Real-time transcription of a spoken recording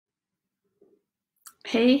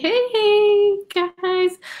Hey, hey, hey,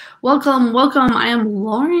 guys. Welcome, welcome. I am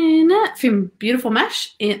Lauren from Beautiful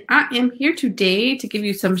Mesh, and I am here today to give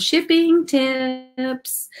you some shipping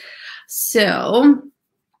tips. So,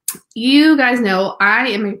 you guys know I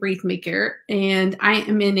am a wreath maker, and I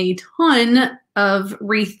am in a ton of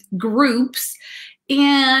wreath groups.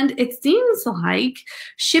 And it seems like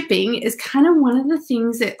shipping is kind of one of the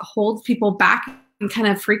things that holds people back and kind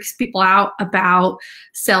of freaks people out about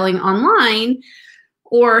selling online,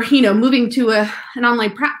 or moving to an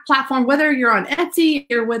online platform, whether you're on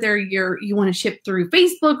Etsy or whether you want to ship through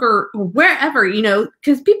Facebook or wherever,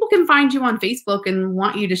 because people can find you on Facebook and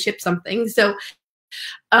want you to ship something. So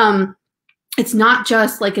it's not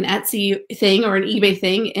just like an Etsy thing or an eBay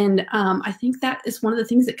thing. And I think that is one of the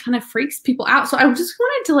things that kind of freaks people out. So I just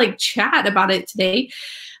wanted to chat about it today.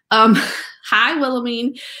 Hi,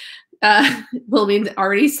 Wilhelmine. Wilhelmine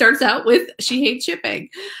already starts out with she hates shipping.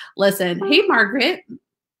 Listen, hey, Margaret.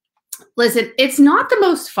 Listen, it's not the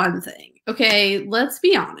most fun thing, okay? Let's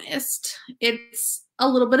be honest. It's a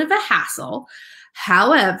little bit of a hassle.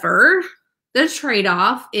 However, the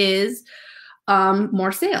trade-off is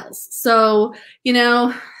more sales. So,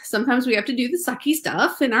 sometimes we have to do the sucky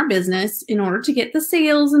stuff in our business in order to get the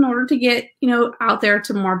sales, in order to get, out there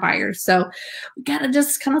to more buyers. So we got to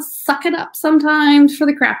just kind of suck it up sometimes for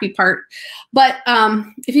the crappy part. But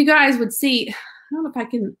if you guys would see, I don't know if I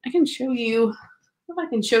can show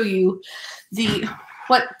you,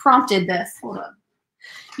 what prompted this. Hold on.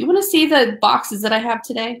 You want to see the boxes that I have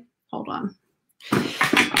today? Hold on.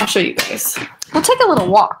 I'll show you guys. We'll take a little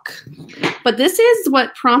walk. But this is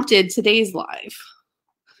what prompted today's live,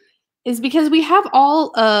 is because we have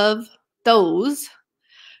all of those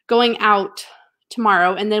going out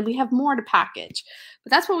tomorrow, and then we have more to package.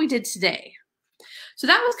 But that's what we did today. So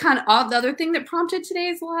that was kind of all. The other thing that prompted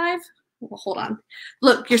today's live, well, hold on.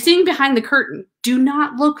 Look, you're seeing behind the curtain. Do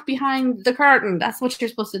not look behind the curtain. That's what you're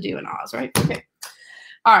supposed to do in Oz, right? Okay.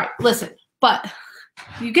 All right, listen. But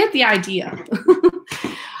you get the idea.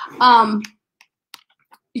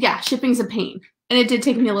 Yeah, shipping's a pain. And it did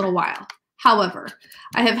take me a little while. However,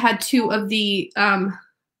 I have had two of the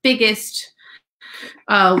biggest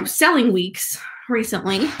selling weeks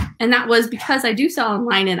recently. And that was because I do sell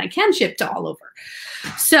online and I can ship to all over.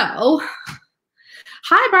 So,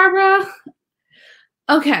 hi, Barbara.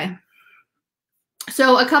 Okay.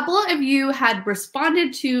 So a couple of you had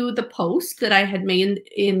responded to the post that I had made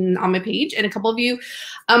on my page, and a couple of you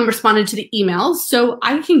responded to the emails. So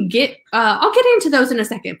I can get, I'll get into those in a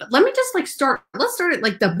second, but let me just let's start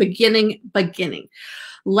at the beginning.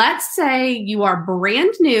 Let's say you are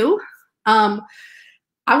brand new.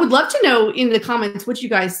 I would love to know in the comments what you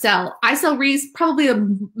guys sell. I sell wreaths. Probably a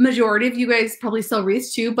majority of you guys probably sell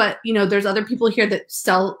wreaths too, but there's other people here that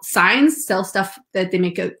sell signs, sell stuff that they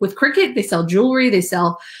make with Cricut. They sell jewelry. They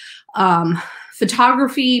sell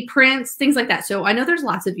photography, prints, things like that. So I know there's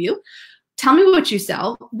lots of you. Tell me what you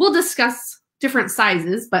sell. We'll discuss different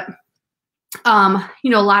sizes, but a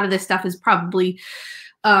lot of this stuff is probably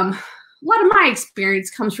a lot of my experience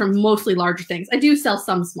comes from mostly larger things. I do sell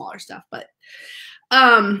some smaller stuff, but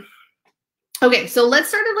okay, so let's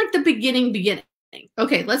start at the beginning.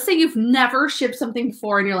 Okay, let's say you've never shipped something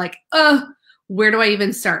before and you're like, where do I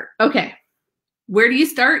even start? Okay, where do you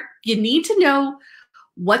start? You need to know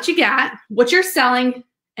what you got, what you're selling,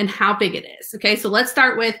 and how big it is. Okay, so let's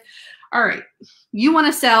start with, all right, you want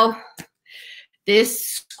to sell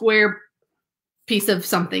this square piece of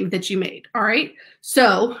something that you made. All right,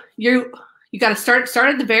 so you got to start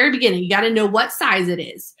at the very beginning. You got to know what size it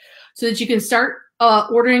is so that you can start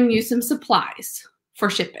ordering you some supplies for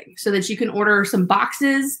shipping, so that you can order some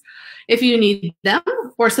boxes if you need them,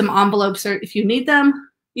 or some envelopes or if you need them.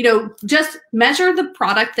 Just measure the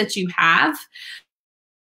product that you have.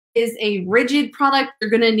 Is a rigid product, you're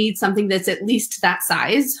going to need something that's at least that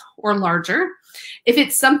size or larger. If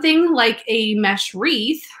it's something like a mesh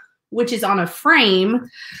wreath, which is on a frame,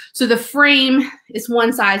 so the frame is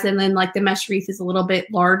one size and then the mesh wreath is a little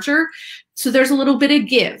bit larger. So there's a little bit of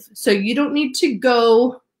give. So you don't need to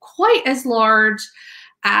go quite as large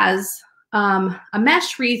as a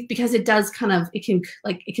mesh wreath, because it does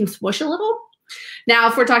it can swoosh a little. Now,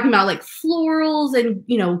 if we're talking about florals and,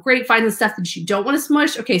 grapevines and stuff that you don't want to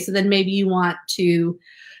smush, okay, so then maybe you want to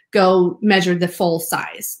go measure the full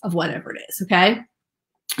size of whatever it is, okay?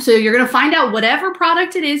 So you're going to find out whatever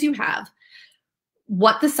product it is you have,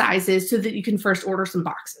 what the size is, so that you can first order some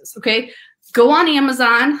boxes, okay? Go on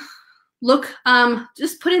Amazon, look,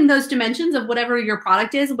 just put in those dimensions of whatever your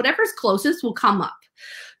product is. Whatever's closest will come up.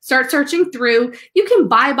 Start searching through. You can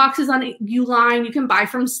buy boxes on Uline. You can buy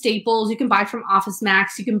from Staples. You can buy from Office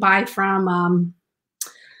Max. You can buy from,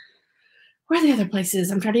 where are the other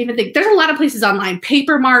places? I'm trying to even think. There's a lot of places online.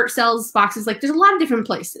 Paper Mart sells boxes. Like there's a lot of different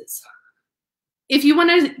places. If you want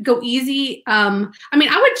to go easy, I mean,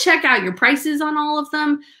 I would check out your prices on all of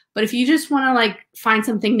them. But if you just want to like find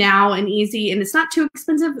something now and easy and it's not too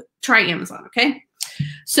expensive, try Amazon, okay?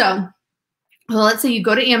 So well, let's say you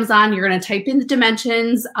go to Amazon, you're going to type in the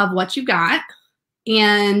dimensions of what you got,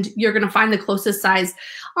 and you're going to find the closest size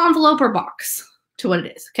envelope or box to what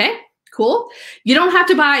it is, okay? Cool. You don't have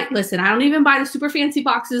to buy, listen, I don't even buy the super fancy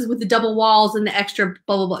boxes with the double walls and the extra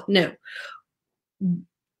blah, blah, blah. No.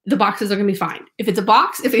 The boxes are going to be fine. If it's a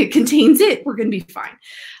box, if it contains it, we're going to be fine.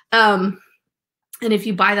 And if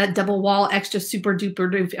you buy that double wall extra super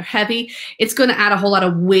duper heavy, it's going to add a whole lot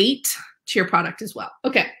of weight to your product as well.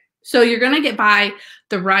 Okay. So you're going to buy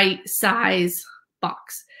the right size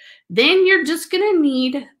box. Then you're just going to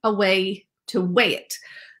need a way to weigh it.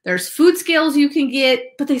 There's food scales you can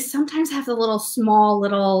get, but they sometimes have the little small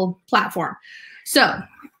little platform. So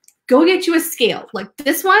go get you a scale. Like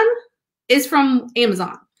this one is from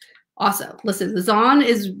Amazon. Also, listen, the Zon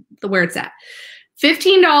is where it's at.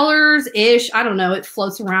 $15-ish. I don't know. It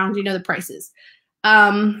floats around. You know the prices.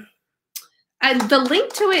 And the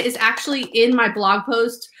link to it is actually in my blog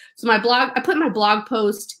post. So my blog, I put my blog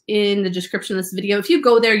post in the description of this video. If you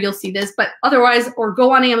go there, you'll see this. But otherwise, or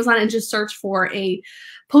go on Amazon and just search for a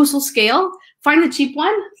postal scale. Find the cheap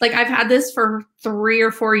one. Like I've had this for 3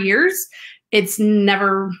 or 4 years. It's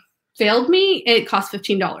never failed me. It costs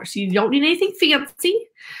 $15. So you don't need anything fancy.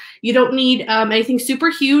 You don't need anything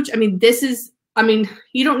super huge. I mean,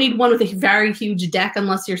 you don't need one with a very huge deck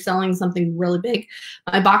unless you're selling something really big.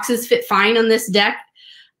 My boxes fit fine on this deck.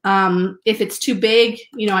 If it's too big,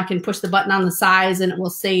 you know, I can push the button on the size and it will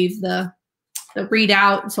save the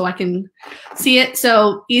readout so I can see it.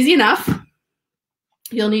 So easy enough.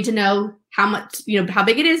 You'll need to know how much, you know, how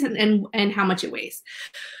big it is and how much it weighs.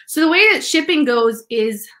 So the way that shipping goes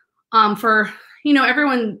is for, you know,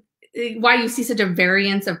 everyone, why you see such a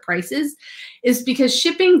variance of prices is because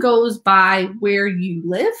shipping goes by where you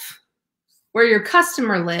live, where your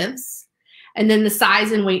customer lives, and then the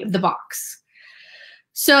size and weight of the box.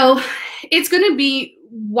 So it's going to be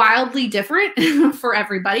wildly different for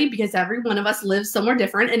everybody because every one of us lives somewhere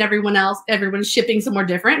different and everyone's shipping somewhere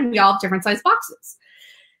different and we all have different size boxes.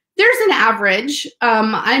 There's an average.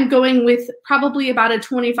 I'm going with probably about a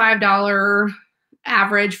 $25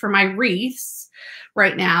 average for my wreaths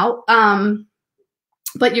right now.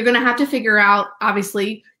 But you're going to have to figure out,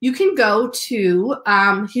 obviously, you can go to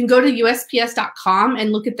USPS.com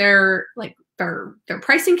and look at their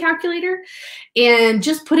pricing calculator and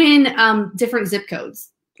just put in different zip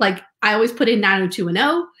codes. Like I always put in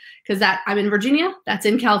 90210 because I'm in Virginia. That's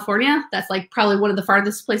in California. That's like probably one of the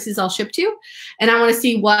farthest places I'll ship to. And I want to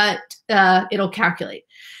see what it'll calculate.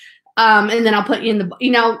 And then I'll put in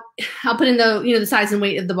the size and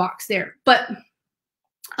weight of the box there. But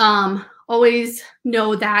always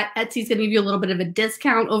know that Etsy's going to give you a little bit of a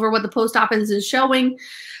discount over what the post office is showing.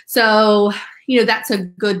 So, you know, that's a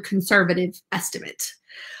good conservative estimate.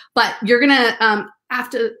 But you're going to have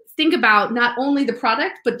to think about not only the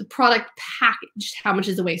product, but the product package. How much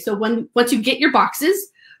is the weight? So once you get your boxes,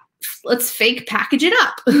 let's fake package it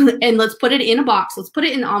up and let's put it in a box. Let's put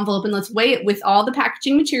it in an envelope and let's weigh it with all the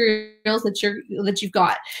packaging materials that you've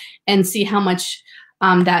got and see how much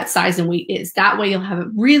that size and weight is. That way you'll have a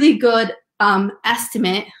really good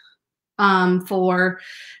estimate for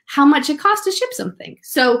how much it costs to ship something.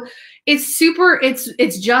 So it's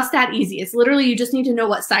just that easy. It's literally, you just need to know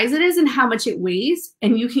what size it is and how much it weighs,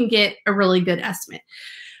 and you can get a really good estimate.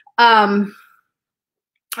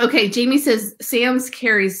 Okay, Jamie says Sam's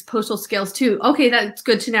carries postal scales too. Okay, that's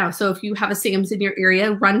good to know. So if you have a Sam's in your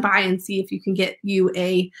area, run by and see if you can get you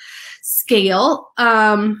a scale.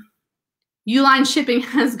 Uline shipping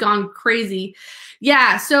has gone crazy.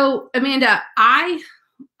 Yeah, so Amanda, I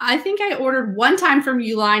think I ordered one time from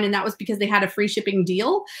Uline, and that was because they had a free shipping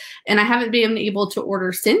deal, and I haven't been able to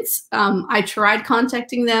order since. I tried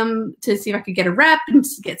contacting them to see if I could get a rep and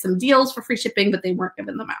to get some deals for free shipping, but they weren't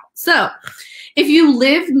giving them out. So if you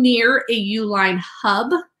live near a Uline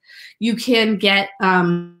hub, you can get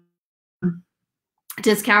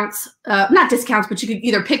discounts, not discounts, but you could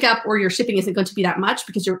either pick up or your shipping isn't going to be that much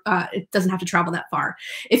because it doesn't have to travel that far.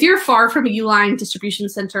 If you're far from a Uline distribution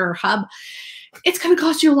center or hub, it's going to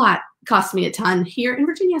cost you a lot. It costs me a ton here in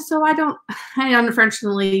Virginia. So I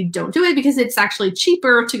unfortunately don't do it because it's actually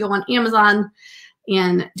cheaper to go on Amazon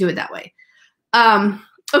and do it that way.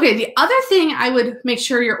 Okay, the other thing I would make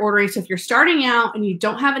sure you're ordering, so if you're starting out and you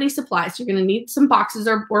don't have any supplies, you're going to need some boxes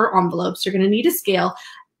or envelopes. You're going to need a scale.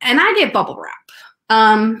 And I get bubble wrap.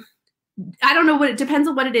 I don't know it depends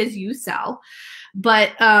on what it is you sell,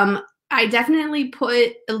 but I definitely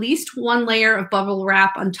put at least one layer of bubble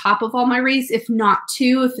wrap on top of all my wreaths, if not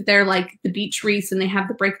two. If they're like the beach wreaths and they have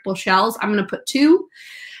the breakable shells, I'm going to put two.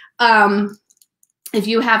 If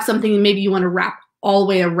you have something maybe you want to wrap all the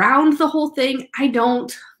way around the whole thing, I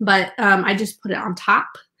don't, but I just put it on top.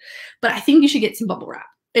 But I think you should get some bubble wrap.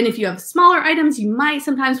 And if you have smaller items, you might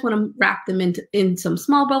sometimes want to wrap them in some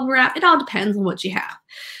small bubble wrap. It all depends on what you have.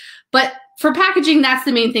 But for packaging, that's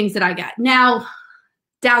the main things that I got. Now,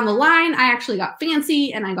 down the line, I actually got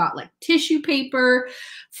fancy and I got like tissue paper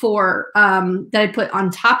for that I put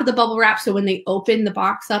on top of the bubble wrap. So when they open the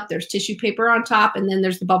box up, there's tissue paper on top, and then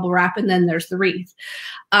there's the bubble wrap, and then there's the wreath.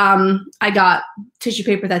 I got tissue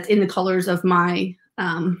paper that's in the colors of my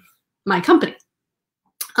my company.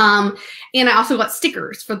 And I also got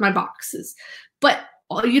stickers for my boxes. But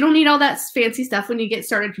you don't need all that fancy stuff when you get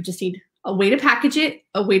started. You just need a way to package it,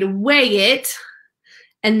 a way to weigh it,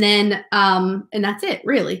 and then and that's it,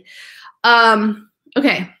 really.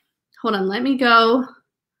 Okay, hold on, let me go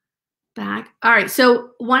back. All right,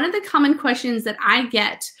 so one of the common questions that I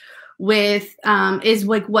get with is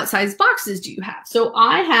like, what size boxes do you have? So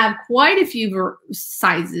I have quite a few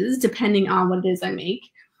sizes depending on what it is I make.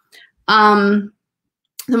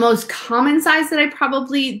 The most common size that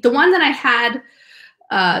the one that I had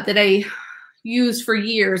that I used for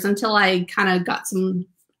years until I kind of got some,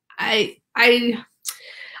 I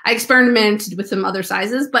experimented with some other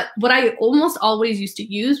sizes, but what I almost always used to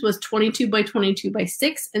use was 22 by 22 by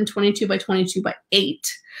 6 and 22 by 22 by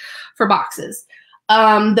 8 for boxes.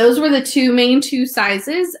 Those were the main two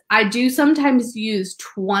sizes. I do sometimes use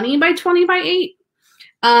 20 by 20 by 8.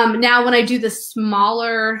 Now when I do the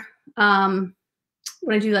smaller,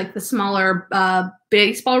 when I do like the smaller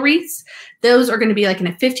baseball wreaths, those are going to be like in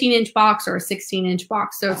a 15-inch box or a 16-inch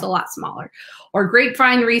box, so it's a lot smaller. Or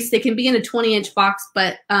grapevine wreaths, they can be in a 20-inch box,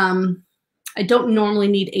 but I don't normally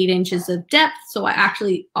need 8 inches of depth, so I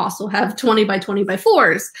actually also have 20 by 20 by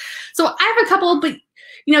 4s. So I have a couple, but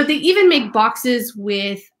you know, they even make boxes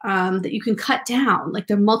with that you can cut down, like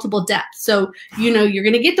they're multiple depths. So, you know, you're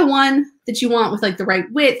going to get the one that you want with like the right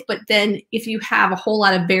width, but then if you have a whole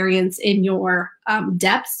lot of variance in your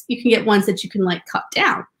depths, you can get ones that you can like cut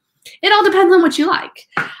down. It all depends on what you like.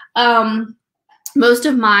 Most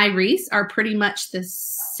of my wreaths are pretty much the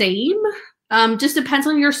same. Just depends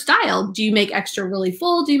on your style. Do you make extra really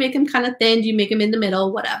full? Do you make them kind of thin? Do you make them in the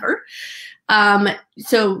middle? Whatever.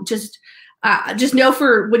 So just know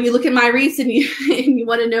for when you look at my wreaths and you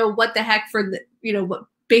want to know what the heck for the, you know, what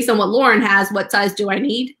based on what Lauren has, what size do I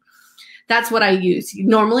need? That's what I use.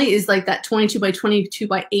 Normally is like that 22 by 22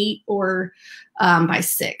 by 8 or by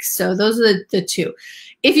 6. So those are the two.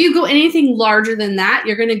 If you go anything larger than that,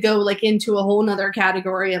 you're going to go like into a whole nother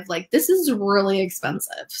category of like, this is really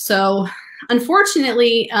expensive. So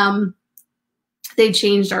unfortunately, they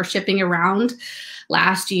changed our shipping around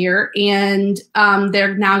last year, and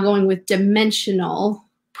they're now going with dimensional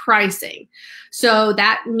pricing. So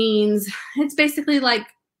that means it's basically like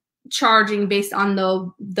charging based on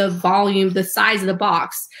the volume, the size of the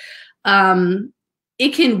box.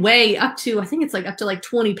 It can weigh up to, I think it's like up to like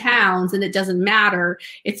 20 pounds, and it doesn't matter.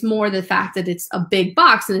 It's more the fact that it's a big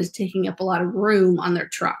box and it's taking up a lot of room on their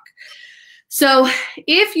truck. So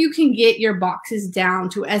if you can get your boxes down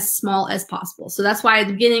to as small as possible. So that's why at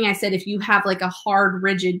the beginning I said, if you have like a hard,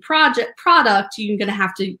 rigid product, you're going to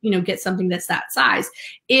have to, you know, get something that's that size.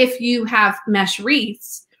 If you have mesh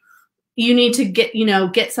wreaths, you need to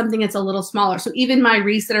get something that's a little smaller. So even my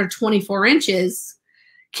wreaths that are 24 inches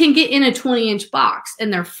can get in a 20-inch box,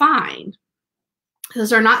 and they're fine because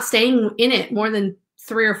they're not staying in it more than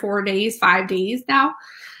 3 or 4 days, 5 days now.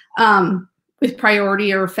 With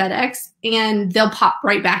Priority or FedEx, and they'll pop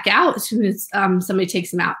right back out as soon as somebody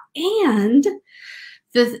takes them out. And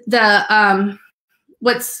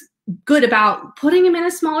what's good about putting them in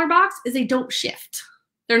a smaller box is they don't shift.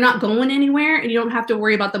 They're not going anywhere, and you don't have to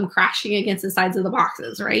worry about them crashing against the sides of the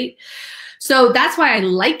boxes, right? So that's why I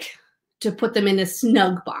like to put them in a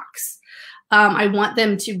snug box. I want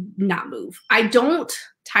them to not move. I don't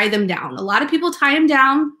tie them down. A lot of people tie them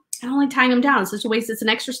down. I don't like tying them down. It's such a waste. It's an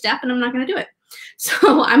extra step, and I'm not going to do it.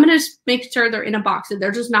 So I'm going to make sure they're in a box, and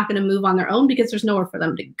they're just not going to move on their own because there's nowhere for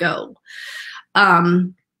them to go.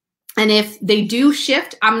 And if they do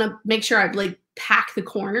shift, I'm going to make sure I like pack the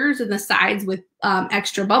corners and the sides with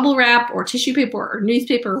extra bubble wrap or tissue paper or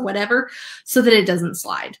newspaper or whatever so that it doesn't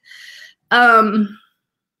slide.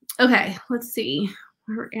 Okay, let's see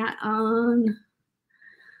where we're at on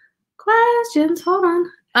questions. Hold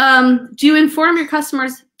on. Do you inform your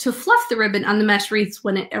customers to fluff the ribbon on the mesh wreaths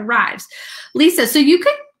when it arrives? Lisa, so you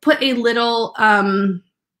could put a little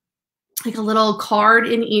like a little card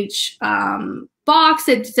in each box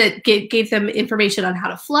that gave them information on how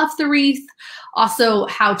to fluff the wreath, also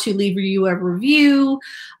how to leave you a review,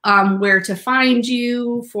 where to find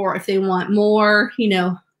you for if they want more, you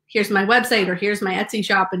know, here's my website or here's my Etsy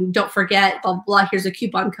shop, and don't forget, blah, blah, blah, here's a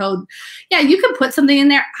coupon code. Yeah, you can put something in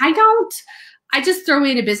there. I just throw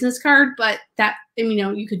in a business card, but that, you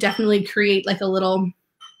know, you could definitely create like a little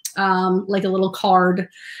card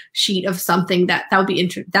sheet of something that would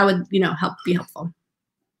be that would, you know, be helpful.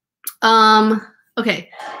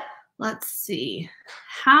 Okay, let's see.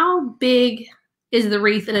 How big is the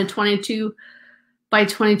wreath in a 22 by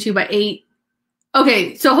 22 by 8?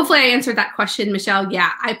 Okay, so hopefully I answered that question, Michelle.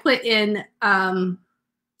 Yeah, I put in,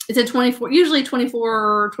 it's a 24, usually 24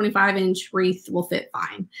 or 25 inch wreath will fit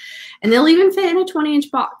fine. And they'll even fit in a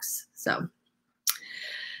 20-inch box. So,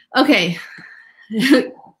 okay.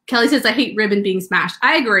 Kelly says, I hate ribbon being smashed.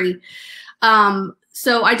 I agree.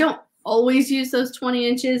 So I don't always use those 20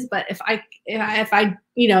 inches, but if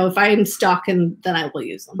I'm stuck, and then I will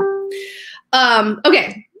use them.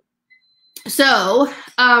 Okay. So,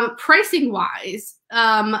 pricing wise,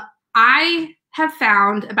 I have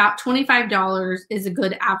found about $25 is a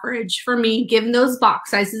good average for me, given those box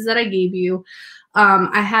sizes that I gave you.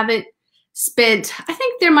 I haven't spent, I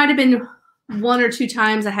think there might've been 1 or 2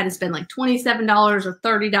 times I had to spend like $27 or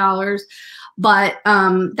 $30, but,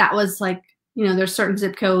 that was like, you know, there's certain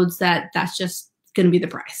zip codes that's just going to be the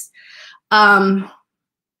price.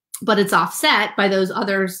 But it's offset by those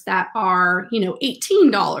others that are, you know,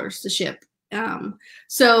 $18 to ship.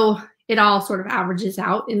 So it all sort of averages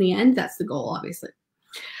out in the end. That's the goal, obviously.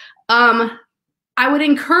 I would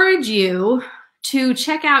encourage you to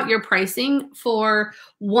check out your pricing for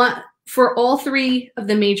all 3 of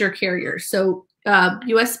the major carriers. So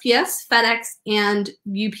USPS, FedEx, and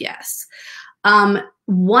UPS.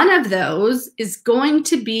 One of those is going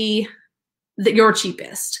to be your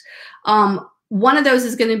cheapest. One of those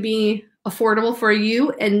is going to be affordable for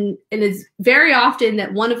you, and it's very often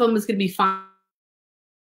that one of them is going to be fine.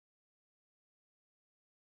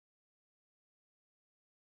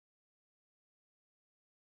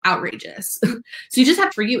 Outrageous. So you just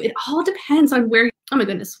have, for you, it all depends on where, oh my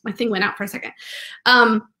goodness, my thing went out for a second.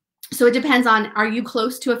 So it depends on, are you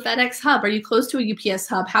close to a FedEx hub? Are you close to a UPS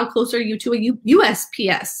hub? How close are you to a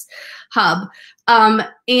USPS hub?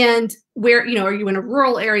 And where, you know, are you in a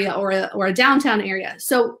rural area or a downtown area?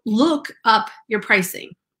 So look up your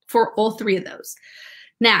pricing for all 3 of those.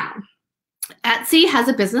 Now, Etsy has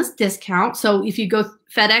a business discount. So if you go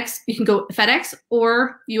FedEx, you can go FedEx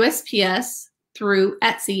or USPS through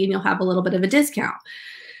Etsy, and you'll have a little bit of a discount.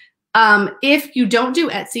 If you don't do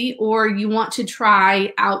Etsy, or you want to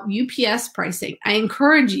try out UPS pricing, I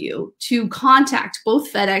encourage you to contact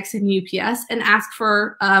both FedEx and UPS and ask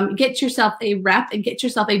for, get yourself a rep and get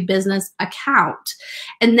yourself a business account,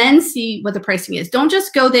 and then see what the pricing is. Don't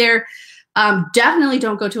just go there. Definitely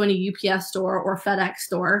don't go to any UPS store or FedEx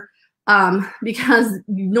store, because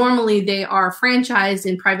normally they are franchised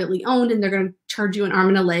and privately owned, and they're going to charge you an arm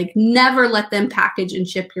and a leg. Never let them package and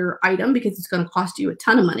ship your item, because it's going to cost you a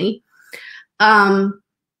ton of money.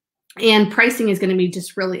 And pricing is going to be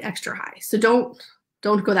just really extra high. So don't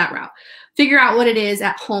go that route. Figure out what it is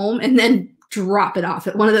at home and then drop it off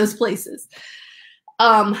at one of those places.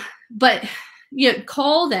 But you know,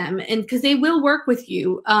 call them, and because they will work with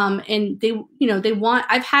you. And they, you know,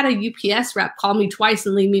 I've had a UPS rep call me twice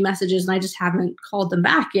and leave me messages, and I just haven't called them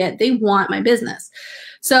back yet. They want my business.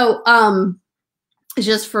 So, it's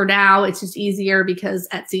just, for now, it's just easier because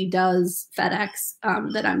Etsy does FedEx,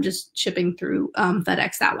 that I'm just shipping through,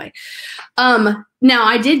 FedEx that way. Now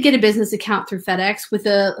I did get a business account through FedEx with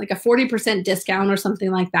a 40% discount or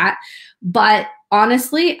something like that. But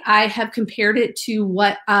honestly, I have compared it to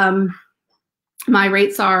what, my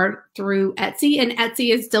rates are through Etsy, and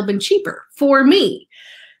Etsy has still been cheaper for me.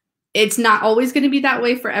 It's not always going to be that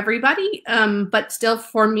way for everybody, but still,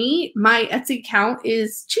 for me, my Etsy account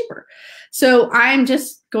is cheaper. So I'm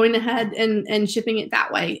just going ahead and shipping it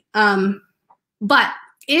that way. But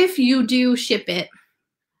if you do ship it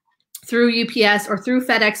through UPS or through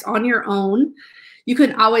FedEx on your own, you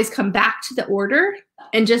can always come back to the order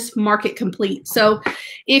and just mark it complete. So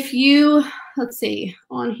if you, let's see,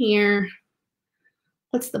 on here,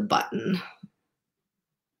 what's the button?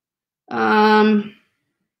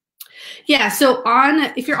 Yeah, so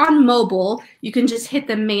if you're on mobile, you can just hit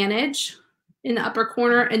the manage in the upper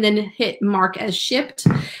corner and then hit mark as shipped.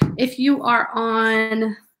 If you are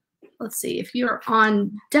on, let's see, if you're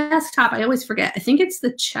on desktop, I always forget. I think it's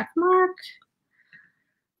the check mark.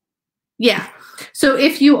 Yeah, so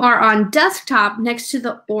if you are on desktop, next to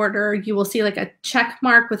the order, you will see like a check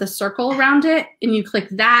mark with a circle around it, and you click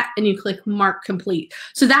that and you click mark complete.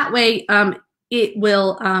 So that way, it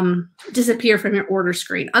will disappear from your order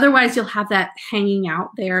screen. Otherwise, you'll have that hanging out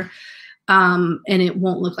there, and it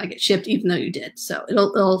won't look like it shipped, even though you did. So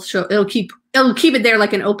it'll keep it there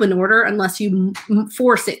like an open order unless you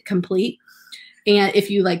force it complete. And if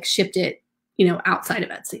you like shipped it, you know, outside of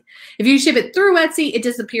Etsy, if you ship it through Etsy, it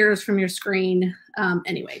disappears from your screen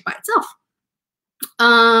anyway by itself.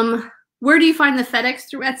 Where do you find the FedEx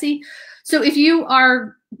through Etsy? So if you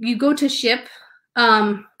go to ship,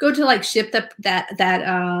 go to like ship that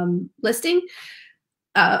listing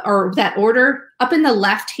or that order up in the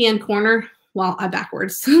left-hand corner. Well, I'm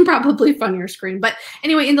backwards, probably from your screen. But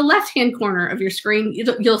anyway, in the left-hand corner of your screen,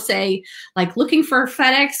 you'll say like looking for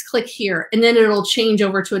FedEx, click here, and then it'll change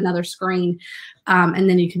over to another screen. And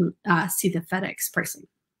then you can see the FedEx pricing.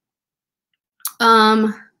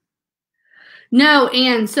 No,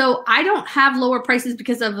 and so I don't have lower prices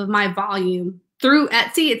because of my volume. Through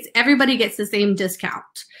Etsy, everybody gets the same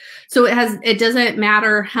discount. So it doesn't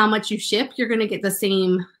matter how much you ship, you're going to get the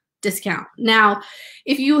same discount. Now,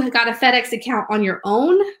 if you got a FedEx account on your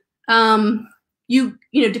own, you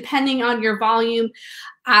know, depending on your volume,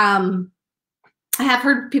 I have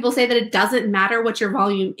heard people say that it doesn't matter what your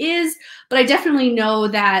volume is, but I definitely know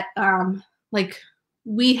that like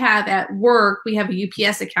we have at work, we have a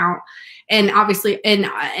UPS account, and obviously, and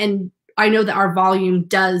I know that our volume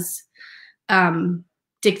does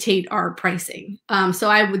dictate our pricing. So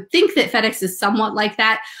I would think that FedEx is somewhat like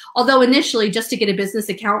that. Although initially, just to get a business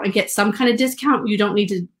account and get some kind of discount, you don't need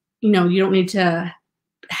to, you know, you don't need to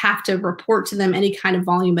have to report to them any kind of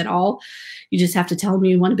volume at all. You just have to tell them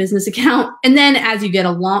you want a business account. And then as you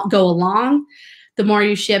go along, the more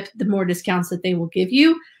you ship, the more discounts that they will give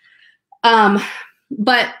you.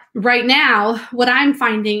 But right now, what I'm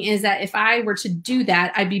finding is that if I were to do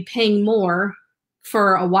that, I'd be paying more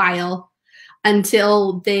for a while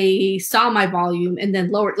until they saw my volume and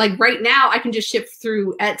then lower. Like right now, I can just ship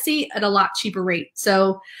through Etsy at a lot cheaper rate.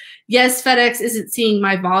 So yes, FedEx isn't seeing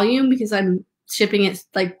my volume because I'm shipping it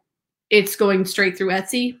like it's going straight through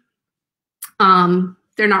Etsy.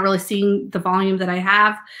 They're not really seeing the volume that I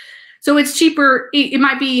have. So it's cheaper. It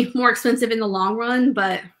might be more expensive in the long run,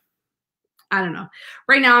 but I don't know.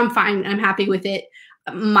 Right now, I'm fine. I'm happy with it.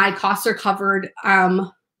 My costs are covered.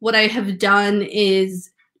 What I have done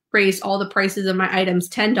is raise all the prices of my items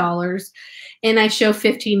 $10, and I show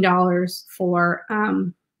 $15 for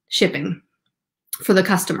shipping for the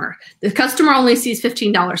customer. The customer only sees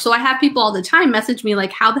 $15. So I have people all the time message me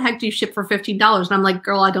like, how the heck do you ship for $15? And I'm like,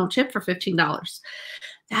 girl, I don't ship for $15.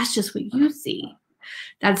 That's just what you see.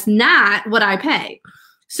 That's not what I pay.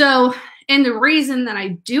 So, and the reason that I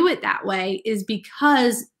do it that way is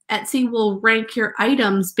because Etsy will rank your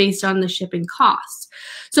items based on the shipping costs.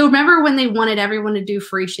 So remember when they wanted everyone to do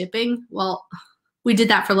free shipping? Well, we did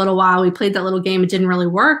that for a little while. We played that little game. It didn't really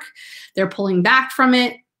work. They're pulling back from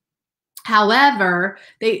it. However,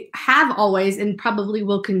 they have always and probably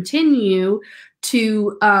will continue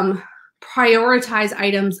to prioritize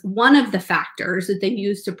items. One of the factors that they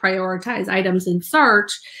use to prioritize items in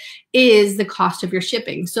search is the cost of your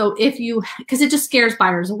shipping. So if you, because it just scares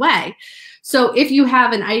buyers away. So if you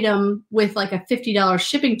have an item with like a $50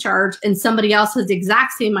 shipping charge and somebody else has the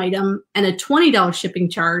exact same item and a $20 shipping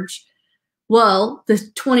charge, well, the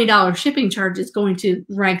 $20 shipping charge is going to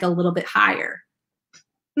rank a little bit higher,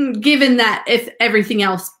 given that if everything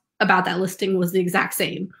else about that listing was the exact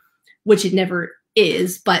same, which it never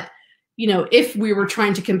is. But, you know, if we were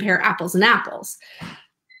trying to compare apples and apples.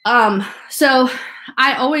 So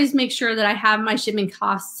I always make sure that I have my shipping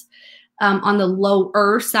costs on the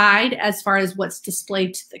lower side as far as what's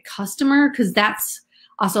displayed to the customer, because that's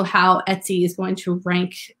also how Etsy is going to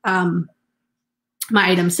rank my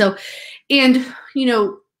items. So, and, you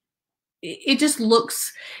know, it just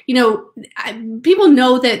looks, you know, people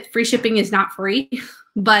know that free shipping is not free,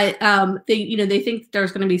 but they, you know, they think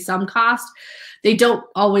there's going to be some cost. They don't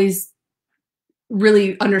always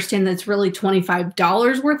really understand that it's really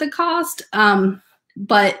 $25 worth of cost.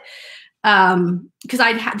 But because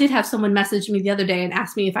I did have someone message me the other day and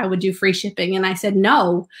ask me if I would do free shipping, and I said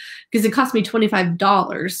no, because it cost me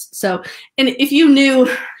 $25. So, and if you knew,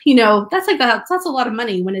 you know, that's a lot of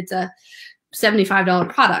money when it's a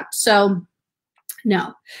 $75 product. So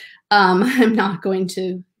no, I'm not going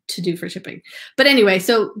to do free shipping. But anyway,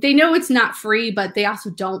 so they know it's not free, but they also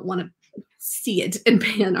don't want to see it and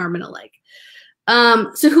pay an arm and a leg.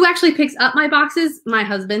 So who actually picks up my boxes? My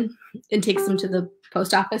husband, and takes them to the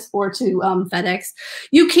post office or to FedEx.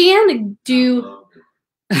 You can do,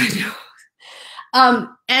 as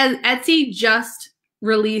Etsy just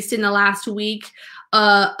released in the last week,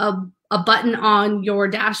 a a button on your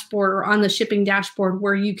dashboard or on the shipping dashboard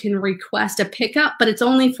where you can request a pickup, but it's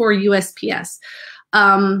only for USPS.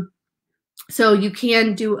 So you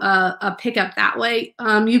can do a pickup that way.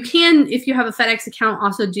 You can, if you have a FedEx account,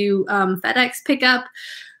 also do FedEx pickup.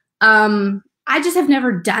 I just have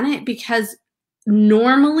never done it because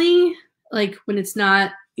normally, like when it's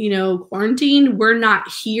not, quarantine, we're not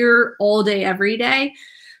here all day, every day.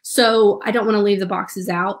 So I don't want to leave the boxes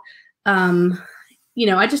out.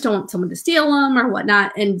 I just don't want someone to steal them or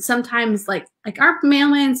whatnot. And sometimes like our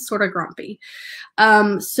mailman's sort of grumpy.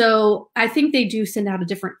 So I think they do send out a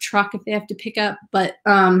different truck if they have to pick up, but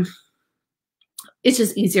it's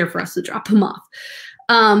just easier for us to drop them off.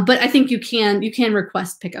 But I think you can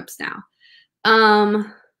request pickups now.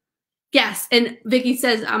 Yes, and Vicky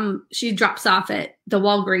says she drops off at the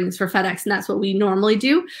Walgreens for FedEx, and that's what we normally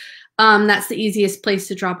do. That's the easiest place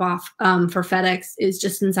to drop off for FedEx is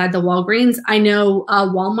just inside the Walgreens. I know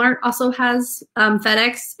Walmart also has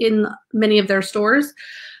FedEx in many of their stores.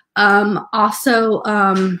 Also,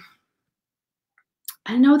 I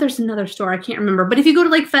know there's another store, I can't remember, but if you go to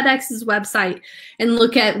like FedEx's website and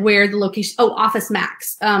look at where the location, Office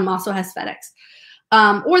Max also has FedEx.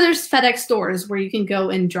 Or there's FedEx stores where you can go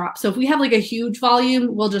and drop. So if we have like a huge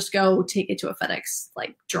volume, we'll just go take it to a FedEx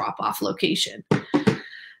like drop off location.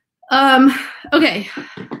 Okay.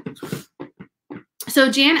 So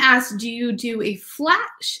Jan asked, do you do a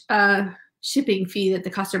flat shipping fee that the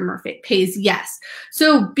customer pays? Yes.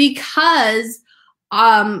 So because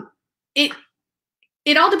it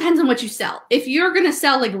all depends on what you sell. If you're going to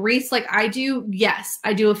sell like wreaths like I do, yes,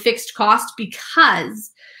 I do a fixed cost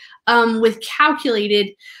because with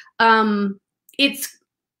calculated, it's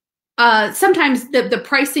sometimes the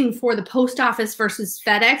pricing for the post office versus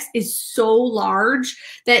FedEx is so large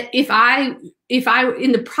that if I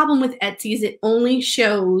in the problem with Etsy is it only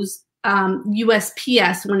shows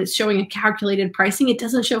USPS when it's showing a calculated pricing. It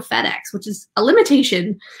doesn't show FedEx, which is a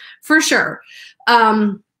limitation for sure.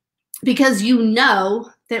 Because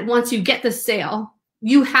that once you get the sale,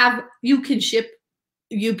 you can ship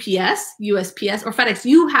UPS, USPS, or FedEx.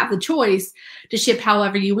 You have the choice to ship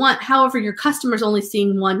however you want. However, your customer's only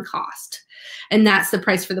seeing one cost, and that's the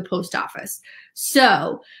price for the post office.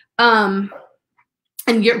 So, and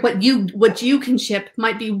what you can ship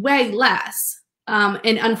might be way less.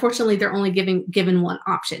 And unfortunately, they're only given one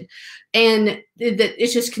option, and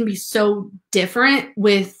it just can be so different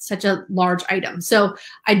with such a large item. So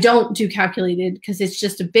I don't do calculated because it's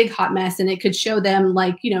just a big hot mess, and it could show them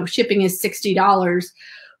like shipping is $60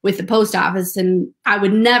 with the post office, and I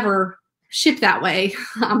would never ship that way.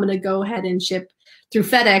 I'm going to go ahead and ship through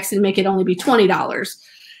FedEx and make it only be $20.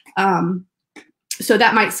 So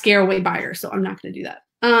that might scare away buyers. So I'm not going to do that.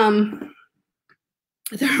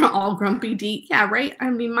 They're all grumpy, Dee. Yeah, right? I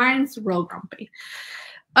mean, mine's real grumpy.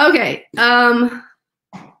 Okay. Let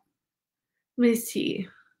me see.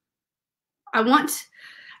 I went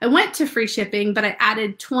to free shipping, but I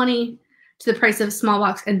added 20 to the price of a small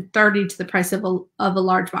box and 30 to the price of a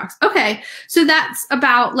large box. Okay. So that's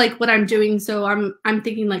about like what I'm doing. So I'm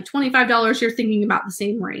thinking like $25. You're thinking about the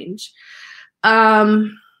same range. But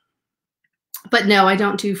no, I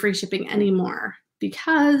don't do free shipping anymore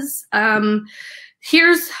because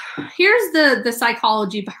here's the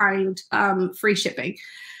psychology behind free shipping.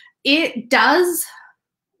 It does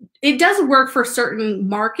work for certain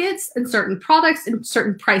markets and certain products and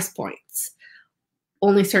certain price points,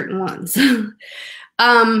 only certain ones.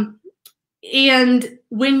 And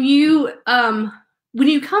when you come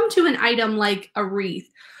to an item like a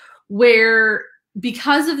wreath, where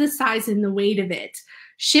because of the size and the weight of it,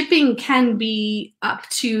 shipping can be up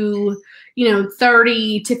to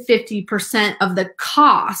 30 to 50% of the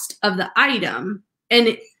cost of the item,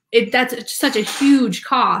 and that's such a huge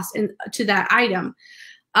cost to that item.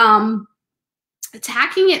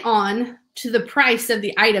 Tacking it on to the price of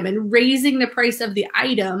the item and raising the price of the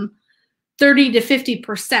item 30 to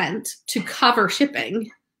 50% to cover shipping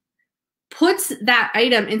puts that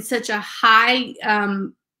item in such a high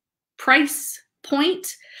price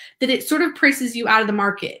point that it sort of prices you out of the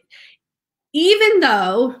market. Even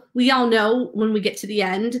though we all know when we get to the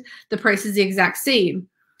end, the price is the exact same.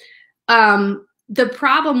 The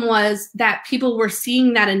problem was that people were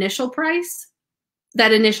seeing that initial price,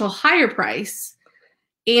 that initial higher price,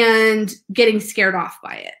 and getting scared off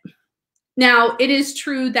by it. Now, it is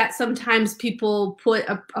true that sometimes people put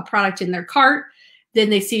a product in their cart, then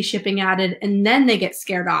they see shipping added, and then they get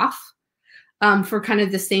scared off for kind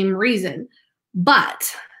of the same reason.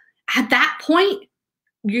 But at that point,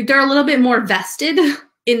 they're a little bit more vested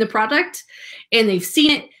in the product, and they've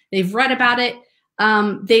seen it, they've read about it.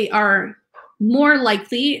 They are more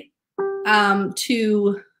likely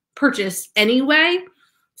to purchase anyway.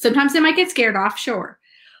 Sometimes they might get scared off, sure.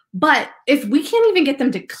 But if we can't even get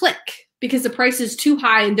them to click because the price is too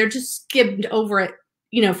high and they're just skimmed over it,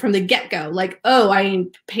 you know, from the get-go, like, oh, I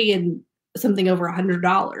ain't paying something over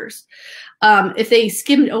 $100. If they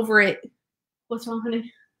skimmed over it, what's wrong,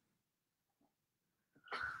 honey?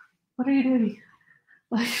 What are you doing?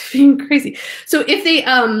 Like, being crazy. So if they,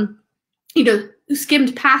 you know,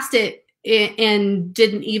 skimmed past it and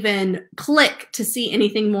didn't even click to see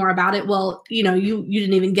anything more about it, well, you know, you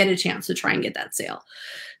didn't even get a chance to try and get that sale.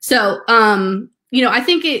 So, you know, I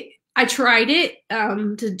think I tried it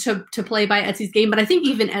to play by Etsy's game, but I think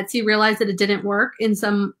even Etsy realized that it didn't work in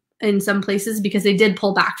some places because they did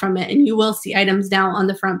pull back from it, and you will see items now on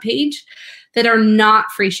the front page that are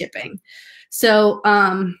not free shipping. So,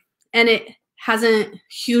 and it hasn't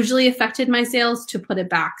hugely affected my sales to put it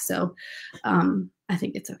back. So, I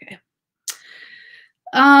think it's okay.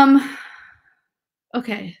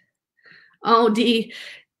 Okay. Oh, Dee,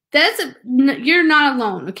 you're not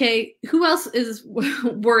alone. Okay. Who else is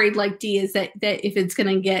worried like Dee is that if it's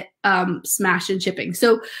going to get smashed in shipping?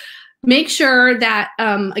 So make sure that,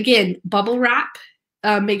 again, bubble wrap,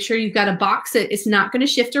 make sure you've got a box that it's not going to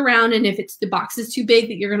shift around. And if the box is too big,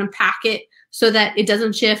 that you're going to pack it so that it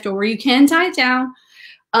doesn't shift, or you can tie it down.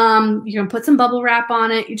 You're going to put some bubble wrap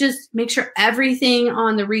on it. You just make sure everything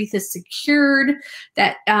on the wreath is secured,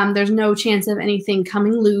 that there's no chance of anything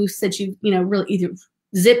coming loose, that you know, really either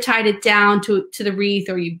zip tied it down to the wreath,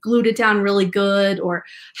 or you glued it down really good, or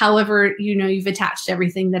however, you know, you've attached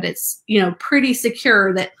everything, that it's, you know, pretty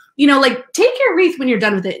secure, that, you know, like, take your wreath when you're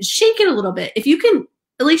done with it, shake it a little bit. If you can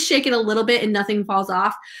at least shake it a little bit and nothing falls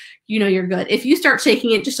off, you know, you're good. If you start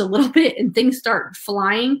shaking it just a little bit and things start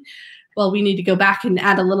flying, well, we need to go back and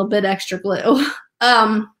add a little bit extra glue.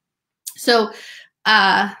 So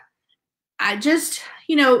I just,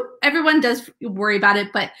 you know, everyone does worry about it,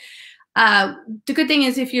 but the good thing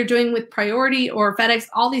is, if you're doing with Priority or FedEx,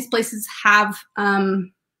 all these places have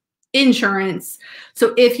insurance.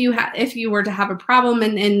 So if you were to have a problem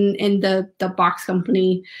and the box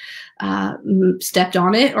company stepped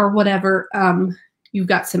on it or whatever, you've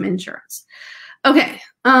got some insurance. Okay.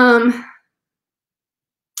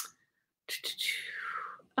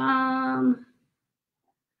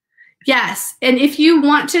 Yes. And if you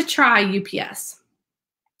want to try UPS,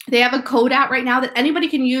 they have a code out right now that anybody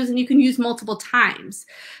can use, and you can use multiple times.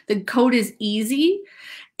 The code is easy,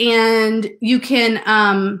 and you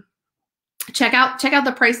can check out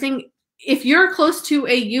the pricing. If you're close to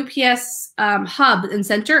a UPS hub and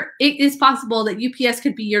center, it is possible that UPS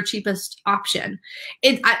could be your cheapest option.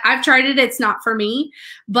 I've tried it. It's not for me,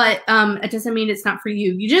 but it doesn't mean it's not for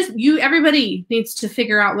you. Everybody needs to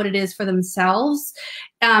figure out what it is for themselves.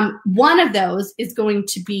 One of those is going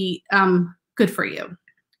to be good for you.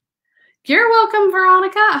 You're welcome,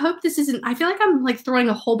 Veronica. I hope this isn't, I feel like I'm like throwing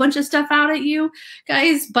a whole bunch of stuff out at you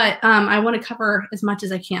guys, but I want to cover as much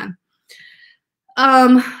as I can.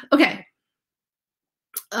 Okay.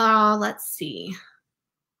 Let's see.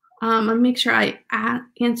 Let me make sure I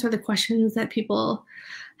answer the questions that people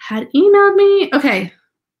had emailed me. Okay.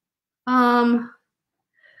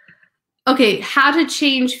 Okay. How to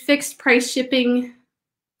change fixed price shipping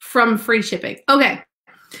from free shipping. Okay.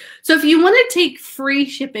 So if you want to take free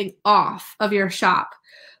shipping off of your shop,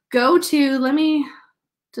 go to, let me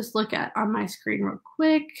just look at on my screen real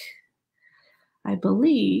quick. I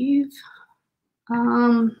believe,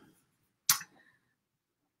 I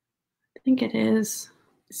think it is.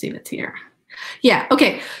 Let's see if it's here. Yeah,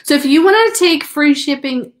 okay. So if you want to take free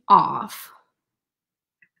shipping off,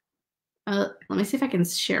 let me see if I can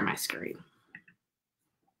share my screen.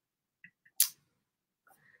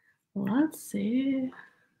 Let's see.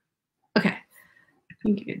 Okay, I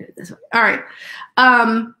think you can do it this way. All right.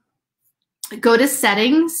 Go to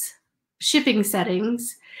settings, shipping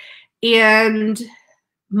settings, and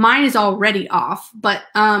mine is already off, but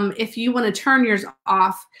if you want to turn yours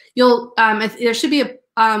off, you'll there should be a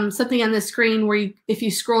something on the screen where if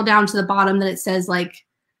you scroll down to the bottom, that it says like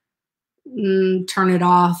turn it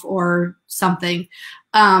off or something.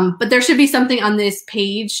 But there should be something on this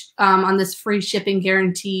page, on this free shipping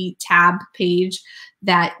guarantee tab page,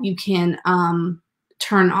 that you can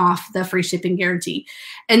turn off the free shipping guarantee,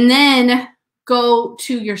 and then go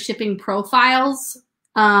to your shipping profiles.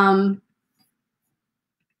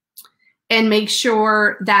 And make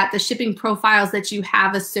sure that the shipping profiles that you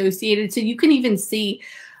have associated, so you can even see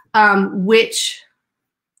which,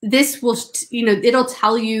 this will, you know, it'll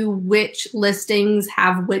tell you which listings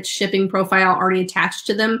have which shipping profile already attached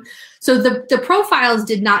to them. So the profiles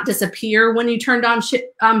did not disappear when you turned on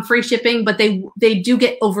free shipping, but they do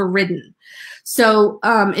get overridden. So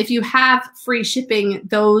if you have free shipping,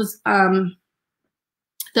 those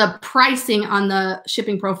the pricing on the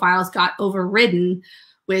shipping profiles got overridden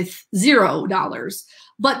with $0.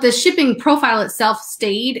 But the shipping profile itself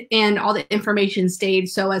stayed and all the information stayed.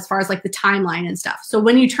 So as far as like the timeline and stuff. So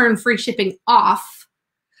when you turn free shipping off,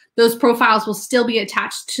 those profiles will still be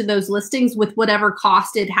attached to those listings with whatever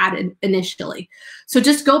cost it had initially. So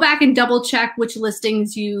just go back and double check which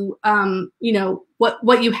listings you, you know,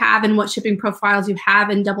 what you have and what shipping profiles you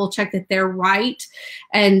have, and double check that they're right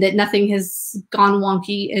and that nothing has gone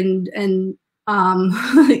wonky and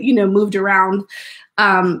you know, moved around,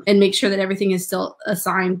 and make sure that everything is still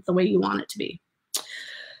assigned the way you want it to be.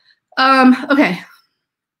 Okay,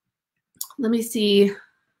 let me see.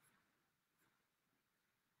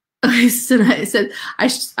 Okay, so I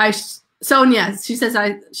said, Sonia, she says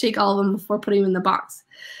I shake all of them before putting them in the box.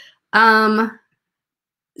 It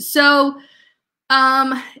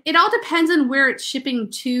all depends on where it's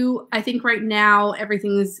shipping to. I think right now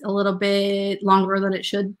everything's a little bit longer than it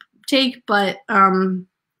should take, but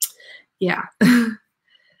yeah.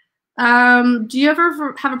 Do you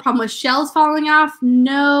ever have a problem with shells falling off?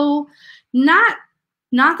 No, not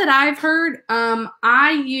that I've heard.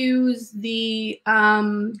 I use the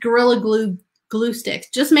Gorilla glue sticks.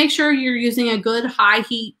 Just make sure you're using a good high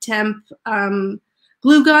heat temp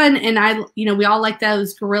glue gun, and we all like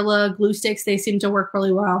those Gorilla glue sticks. They seem to work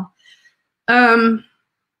really well.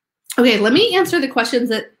 Okay, let me answer the questions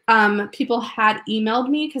that people had emailed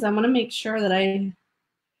me, because I want to make sure that I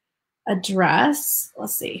address.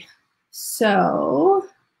 Let's see. So,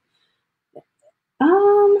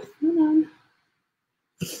 hold on.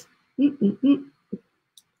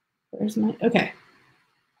 Where's my, okay.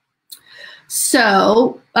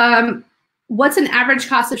 So, what's an average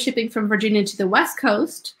cost of shipping from Virginia to the West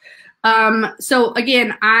Coast? So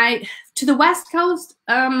again, to the West Coast,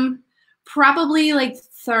 probably like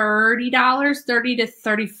 $30, $30 to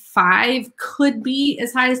 $35, could be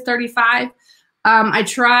as high as $35. I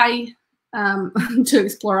try to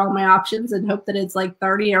explore all my options and hope that it's like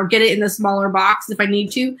 30, or get it in the smaller box if I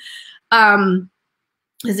need to,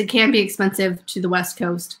 because it can be expensive to the West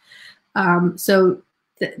Coast. So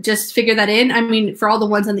just figure that in. I mean, for all the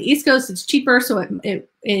ones on the East Coast, it's cheaper, so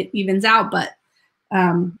it evens out. But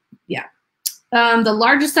yeah, the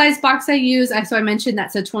largest size box I use, so I mentioned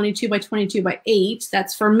that's a 22 by 22 by 8.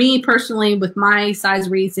 That's for me personally with my size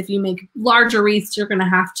wreaths. If you make larger wreaths, you're going to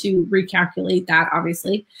have to recalculate that,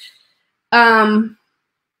 obviously.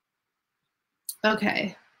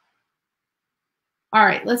 Okay. All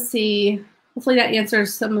right, let's see. Hopefully that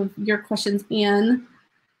answers some of your questions, Anne.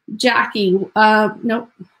 Jackie, nope.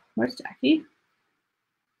 Where's Jackie?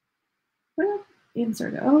 Where did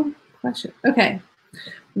answer go? Question. Okay.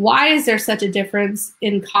 Why is there such a difference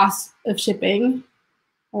in cost of shipping?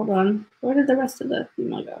 Hold on. Where did the rest of the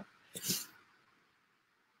email go?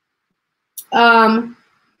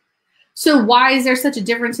 So why is there such a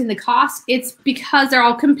difference in the cost? It's because they're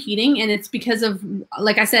all competing, and it's because of,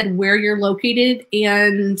 like I said, where you're located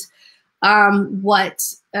and what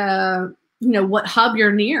hub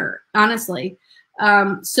you're near, honestly.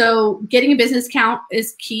 So getting a business account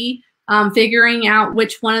is key. Figuring out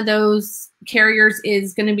which one of those carriers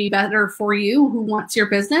is going to be better for you, who wants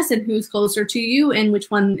your business and who's closer to you, and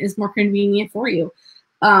which one is more convenient for you.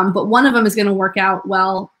 But one of them is going to work out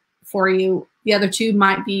well for you. The other two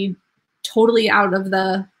might be totally out of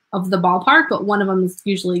the ballpark, but one of them is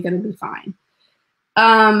usually going to be fine.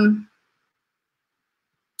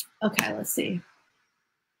 Okay, let's see.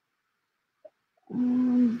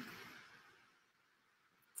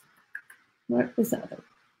 What was that other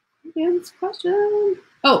question?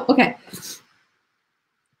 Oh, okay.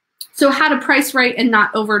 So how to price right and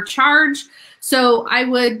not overcharge. So I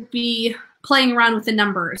would be playing around with the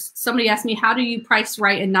numbers. Somebody asked me, how do you price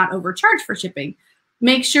right and not overcharge for shipping?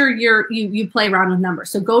 Make sure you play around with numbers.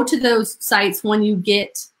 So go to those sites when you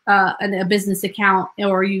get a business account,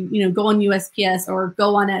 or you go on USPS or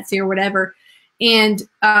go on Etsy or whatever, and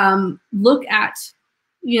look at,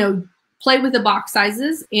 play with the box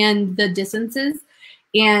sizes and the distances,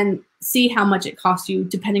 and see how much it costs you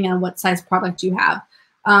depending on what size product you have.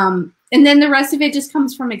 And then the rest of it just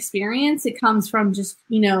comes from experience. It comes from just,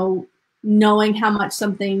 knowing how much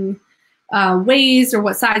something weighs or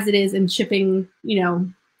what size it is, and shipping,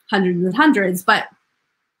 hundreds and hundreds. But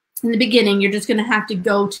in the beginning, you're just going to have to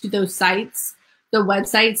go to those sites, the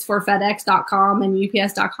websites for FedEx.com and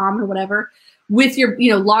UPS.com or whatever, with your,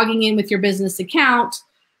 logging in with your business account,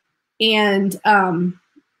 and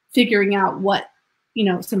figuring out what,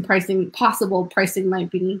 some possible pricing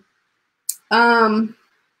might be.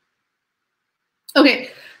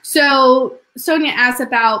 Okay, so Sonia asked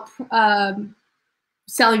about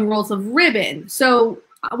selling rolls of ribbon. So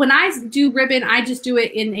when I do ribbon, I just do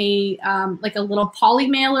it in a like a little poly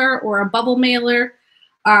mailer or a bubble mailer.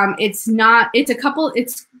 It's $3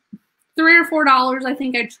 or $4, I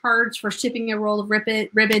think I charge for shipping a roll of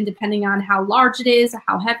ribbon, depending on how large it is,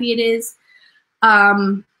 how heavy it is.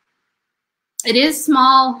 It is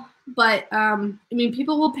small, but I mean,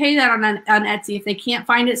 people will pay that on Etsy. If they can't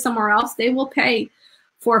find it somewhere else, they will pay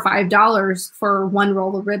 $4 or $5 for one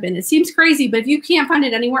roll of ribbon. It seems crazy, but if you can't find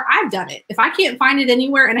it anywhere, I've done it. If I can't find it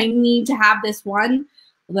anywhere and I need to have this one,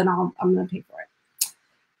 well, then I'm going to pay for it.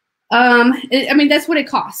 I mean, that's what it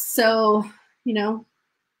costs. So, you know,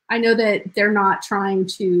 I know that they're not trying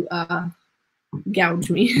to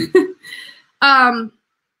gouge me.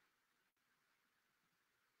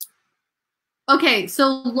 Okay,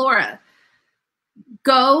 so Laura,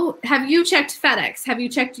 have you checked FedEx? Have you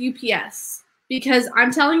checked UPS? Because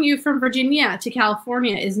I'm telling you, from Virginia to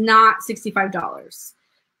California is not $65.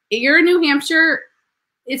 If you're in New Hampshire,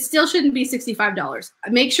 it still shouldn't be $65.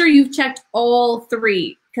 Make sure you've checked all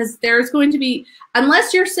three, because there's going to be,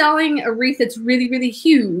 unless you're selling a wreath that's really, really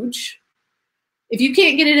huge, if you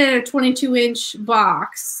can't get it in a 22-inch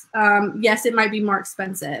box, yes, it might be more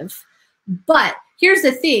expensive. But here's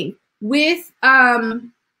the thing. With a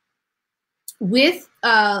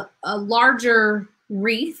larger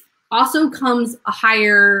wreath also comes a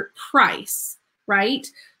higher price, right?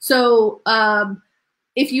 So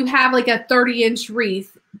if you have like a 30-inch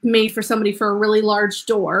wreath made for somebody for a really large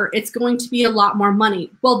door, it's going to be a lot more money.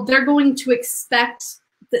 Well, they're going to expect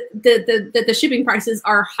that the shipping prices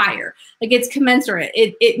are higher. Like, it's commensurate.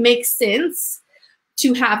 It makes sense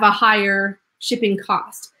to have a higher shipping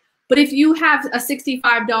cost. But if you have a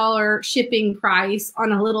 $65 shipping price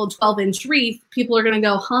on a little 12-inch wreath, people are going to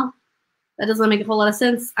go, huh? That doesn't make a whole lot of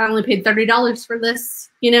sense. I only paid $30 for this,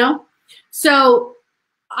 you know? So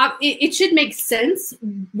it should make sense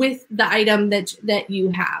with the item that you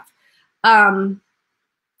have.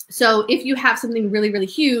 So if you have something really, really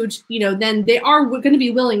huge, you know, then they are going to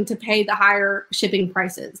be willing to pay the higher shipping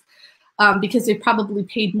prices because they probably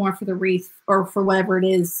paid more for the wreath or for whatever it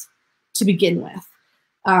is to begin with.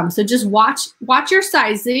 So just watch your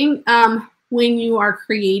sizing when you are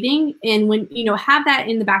creating, and when, you know, have that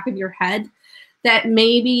in the back of your head that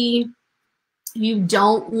maybe you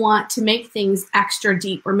don't want to make things extra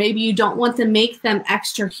deep, or maybe you don't want to make them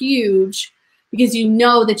extra huge because you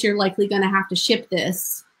know that you're likely going to have to ship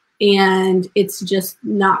this and it's just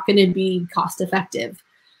not going to be cost effective.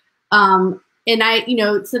 And you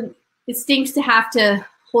know, it stinks to have to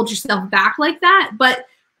hold yourself back like that, but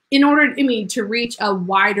in order, to reach a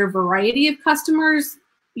wider variety of customers,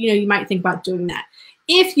 you know, you might think about doing that.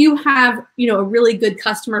 If you have, you know, a really good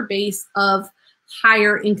customer base of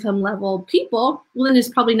higher income level people, well, then it's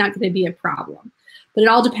probably not going to be a problem. But it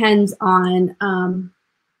all depends on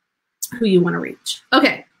who you want to reach.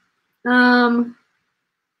 Okay. Let's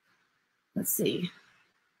see.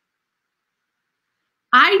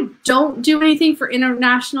 I don't do anything for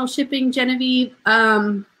international shipping, Genevieve.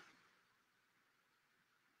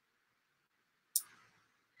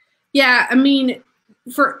 Yeah, I mean,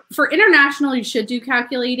 for international, you should do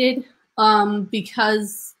calculated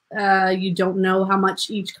because you don't know how much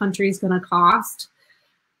each country is going to cost.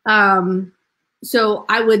 So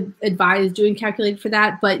I would advise doing calculated for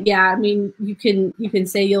that. But yeah, I mean, you can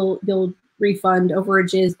say you'll refund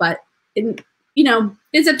overages, but you know,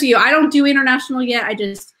 it's up to you. I don't do international yet. I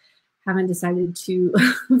just haven't decided to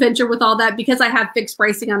venture with all that because I have fixed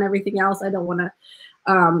pricing on everything else. I don't want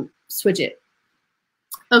to switch it.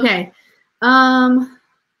 Okay. Am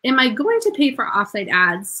I going to pay for offsite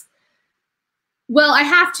ads? Well, I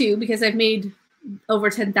have to because I've made over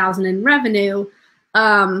 10,000 in revenue.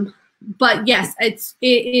 But yes, it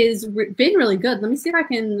is been really good. Let me see if I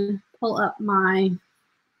can pull up my,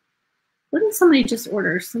 what did somebody just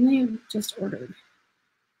order? Somebody just ordered.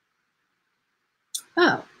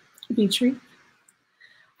 Oh, beach wreath.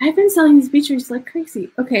 I've been selling these beach wreaths like crazy.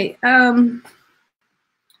 Okay.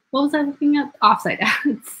 What was I looking at? Offsite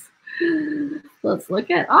ads. Let's look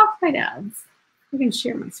at offsite ads. I can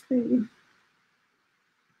share my screen.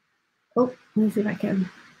 Oh, let me see if I can.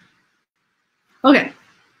 Okay.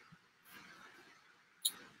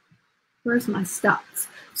 Where's my stats?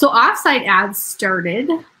 So offsite ads started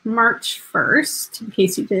March 1st, in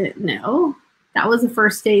case you didn't know. That was the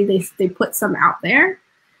first day they put some out there.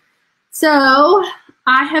 So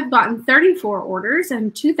I have gotten 34 orders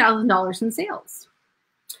and $2,000 in sales.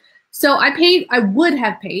 So I would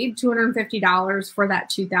have paid $250 for that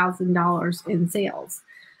 $2,000 in sales.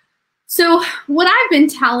 So what I've been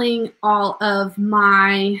telling all of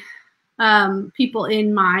my people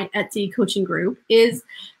in my Etsy coaching group is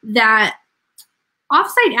that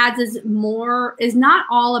offsite ads is not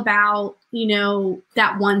all about, you know,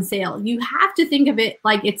 that one sale. You have to think of it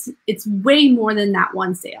like it's way more than that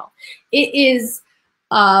one sale. It is,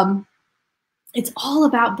 it's all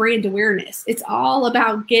about brand awareness. It's all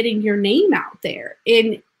about getting your name out there.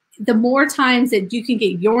 And the more times that you can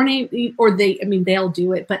get your name, or they'll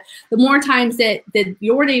do it, but the more times that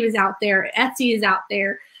your name is out there, Etsy is out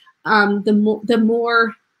there, the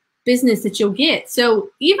more business that you'll get.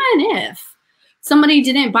 So even if somebody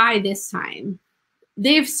didn't buy this time,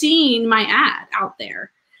 they've seen my ad out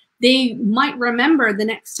there. They might remember the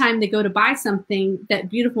next time they go to buy something that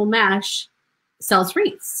Beautiful Mesh sells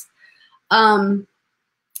wreaths.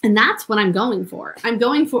 And that's what I'm going for. I'm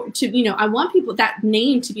going for I want people, that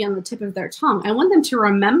name to be on the tip of their tongue. I want them to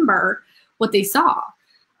remember what they saw.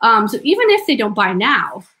 So even if they don't buy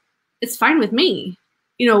now, it's fine with me.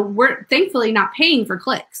 You know, we're thankfully not paying for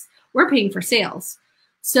clicks. We're paying for sales.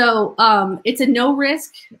 So it's a no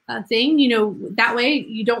risk thing. You know, that way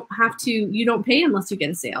you don't pay unless you get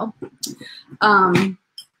a sale.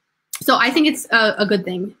 So I think it's a good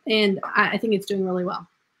thing, and I think it's doing really well.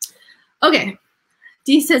 Okay.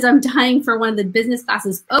 Dee says, I'm dying for one of the business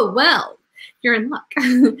classes. Oh, well, you're in luck.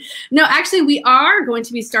 No, actually, we are going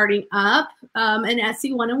to be starting up an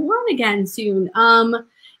Etsy 101 again soon,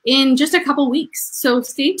 in just a couple weeks. So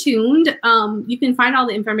stay tuned. You can find all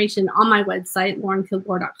the information on my website,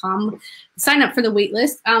 laurenkilgore.com. Sign up for the wait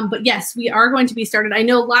list. But yes, we are going to be started. I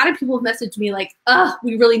know a lot of people have messaged me like,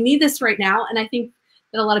 we really need this right now. And I think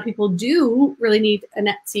that a lot of people do really need an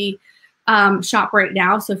Etsy shop right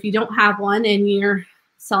now. So if you don't have one and you're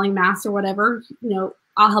selling masks or whatever, you know,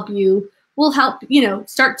 I'll help you. We'll help, you know,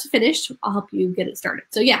 start to finish. I'll help you get it started.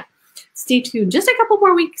 So yeah, stay tuned. Just a couple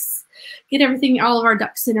more weeks. Get everything, all of our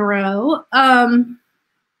ducks in a row.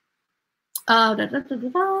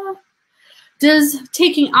 Does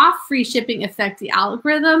taking off free shipping affect the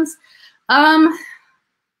algorithms?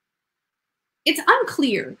 It's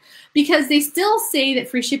unclear because they still say that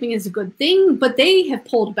free shipping is a good thing, but they have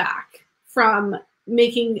pulled back from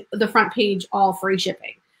making the front page all free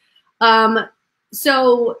shipping.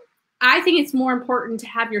 So I think it's more important to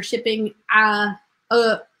have your shipping at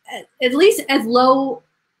least as low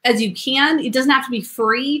as you can. It doesn't have to be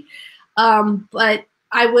free, but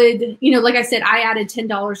I would, you know, like I said, I added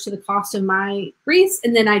 $10 to the cost of my wreaths,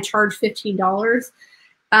 and then I charge $15.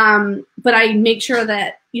 But I make sure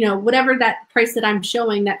that, you know, whatever that price that I'm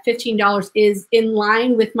showing, that $15 is in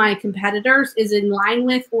line with my competitors, is in line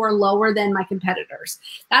with or lower than my competitors.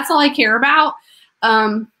 That's all I care about.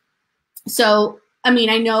 So, I mean,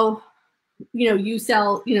 I know, you know, you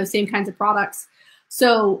sell, you know, same kinds of products.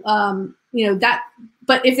 So, you know, that,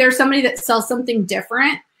 but if there's somebody that sells something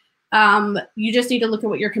different, you just need to look at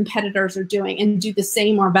what your competitors are doing and do the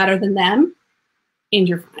same or better than them, and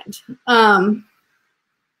you're fine.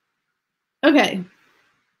 Okay.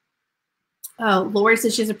 Oh, Lori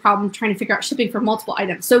says she has a problem trying to figure out shipping for multiple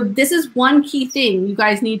items. So this is one key thing you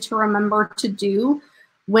guys need to remember to do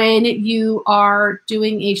when you are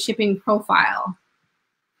doing a shipping profile.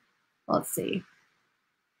 Let's see.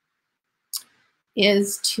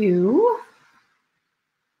 Is to,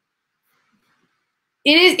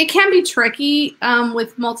 it can be tricky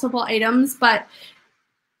with multiple items, but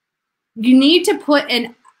you need to put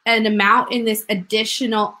an amount in this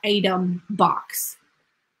additional item box.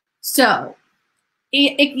 So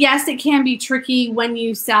yes, it can be tricky when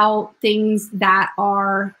you sell things that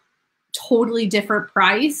are totally different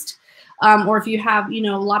priced, or if you have, you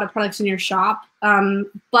know, a lot of products in your shop.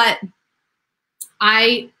 But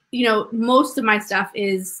you know, most of my stuff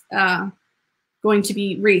is going to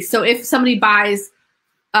be wreaths. So if somebody buys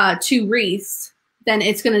 2 wreaths, then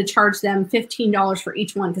it's going to charge them $15 for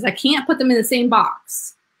each one, because I can't put them in the same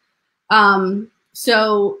box.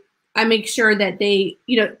 So I make sure that they,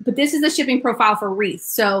 you know, but this is the shipping profile for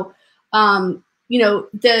wreaths. So, you know,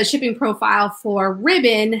 the shipping profile for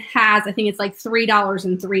ribbon has, I think it's like $3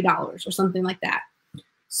 and $3 or something like that.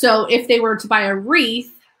 So if they were to buy a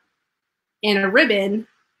wreath and a ribbon,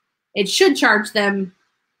 it should charge them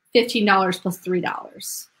 $15 plus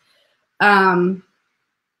 $3.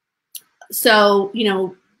 So, you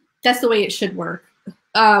know, that's the way it should work.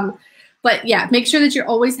 But yeah, make sure that you're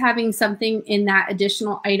always having something in that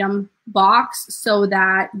additional item box so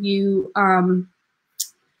that you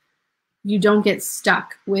you don't get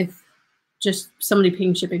stuck with just somebody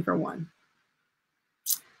paying shipping for one.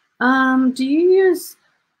 Do you use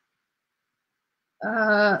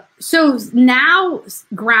so now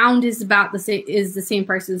ground is about the same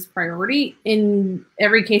price as priority in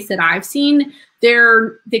every case that I've seen.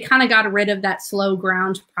 They kind of got rid of that slow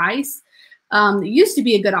ground price. It used to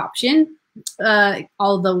be a good option,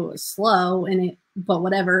 although it was slow and it but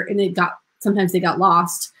whatever. And sometimes they got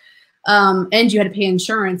lost. And you had to pay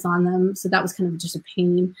insurance on them. So that was kind of just a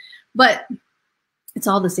pain, but it's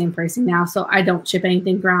all the same pricing now. So I don't ship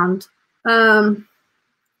anything ground.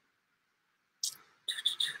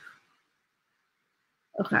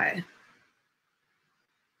 Okay.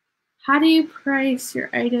 How do you price your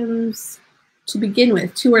items to begin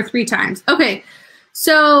with? 2 or 3 times. Okay.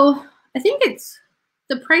 So I think it's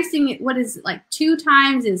the pricing. What is it, like 2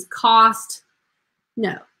 times is cost?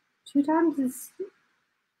 No, 2 times is,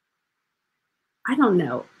 I don't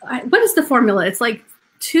know. What is the formula? It's like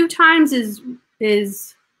 2 times is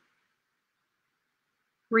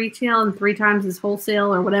retail and 3 times is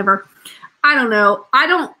wholesale or whatever. I don't know.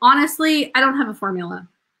 Honestly, I don't have a formula.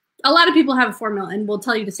 A lot of people have a formula and will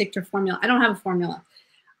tell you to stick to a formula. I don't have a formula.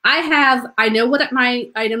 I know what my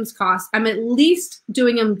items cost. I'm at least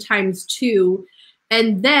doing them times 2.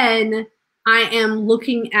 And then I am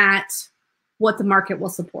looking at what the market will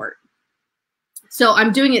support. So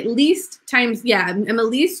I'm doing at least times, I'm at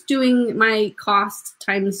least doing my cost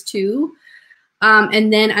times 2.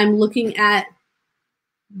 And then I'm looking at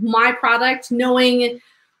my product, knowing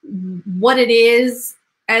what it is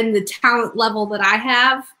and the talent level that I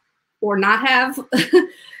have or not have,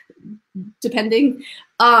 depending.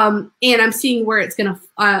 And I'm seeing where it's gonna,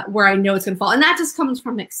 where I know it's gonna fall, and that just comes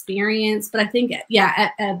from experience. But I think,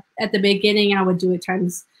 at the beginning, I would do it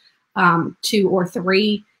times 2 or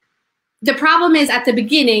 3. The problem is at the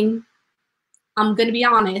beginning, I'm gonna be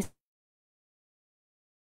honest.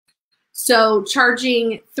 So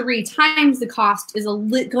charging 3 times the cost is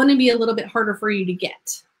going to be a little bit harder for you to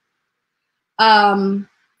get. And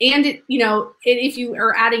if you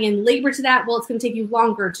are adding in labor to that, well, it's going to take you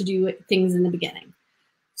longer to do things in the beginning.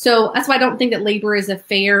 So that's why I don't think that labor is a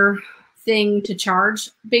fair thing to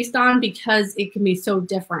charge based on, because it can be so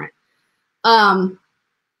different. But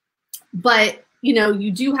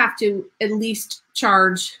you do have to at least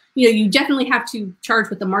charge. You definitely have to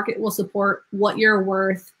charge what the market will support, what you're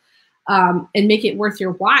worth, and make it worth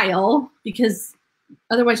your while, because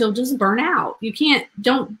otherwise you'll just burn out.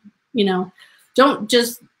 Don't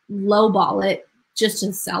just lowball it just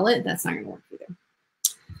to sell it. That's not going to work either.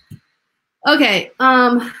 Okay.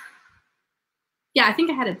 Yeah, I think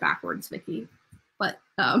I had it backwards, Vicki, but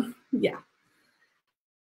yeah.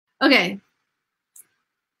 Okay.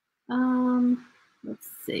 Let's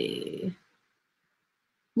see.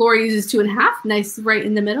 Laura uses 2.5. Nice, right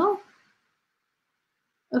in the middle.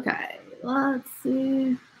 Okay, let's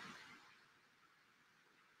see.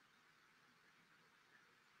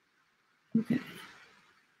 Okay.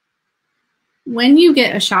 When you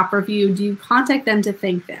get a shop review, do you contact them to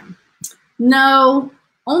thank them? No,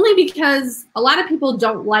 only because a lot of people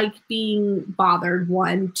don't like being bothered,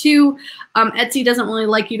 1. 2, Etsy doesn't really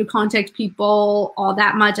like you to contact people all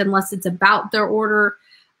that much unless it's about their order.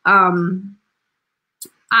 I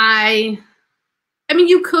mean,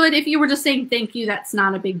 you could, if you were just saying thank you, that's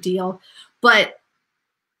not a big deal. But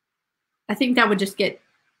I think that would just get,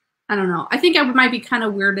 I don't know. I think I might be kind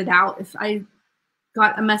of weirded out if I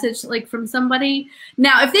got a message like from somebody.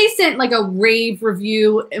 Now, if they sent like a rave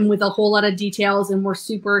review and with a whole lot of details and we're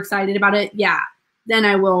super excited about it, yeah, then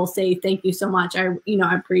I will say thank you so much. I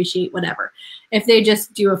appreciate whatever. If they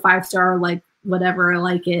just do a 5-star, like whatever, I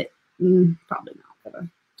like it, probably not gonna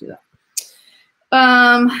do that.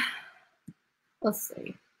 Let's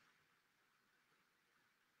see.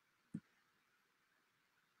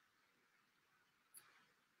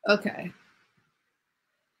 Okay.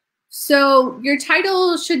 So your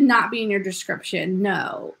title should not be in your description.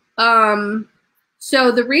 No.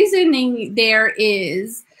 So the reasoning there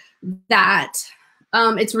is that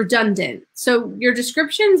it's redundant. So your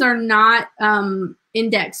descriptions are not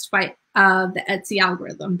indexed by the Etsy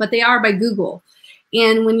algorithm, but they are by Google.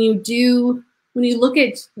 And when you look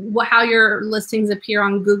at how your listings appear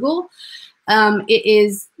on Google, it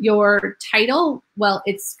is your title. Well,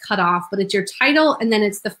 it's cut off, but it's your title, and then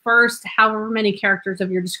it's the first however many characters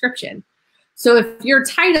of your description. So if your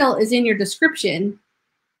title is in your description,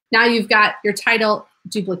 now you've got your title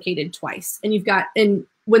duplicated twice, and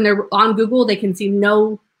when they're on Google, they can see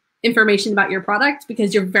no information about your product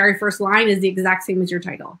because your very first line is the exact same as your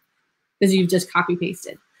title because you've just copy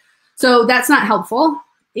pasted. So that's not helpful,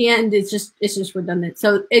 and it's just redundant.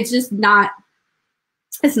 So it's not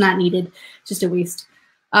needed. It's just a waste.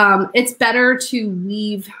 It's better to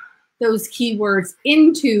weave those keywords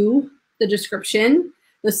into the description,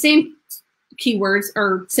 the same keywords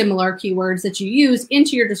or similar keywords that you use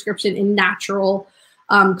into your description in natural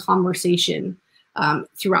conversation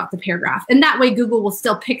throughout the paragraph. And that way Google will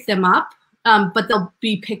still pick them up, but they'll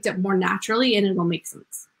be picked up more naturally and it will make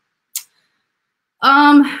sense.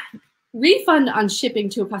 refund on shipping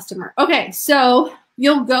to a customer. Okay, so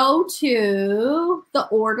you'll go to the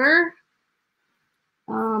order.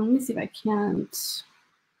 Let me see if I can't.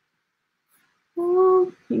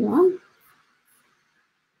 Hang on.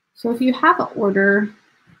 So if you have an order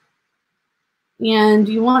and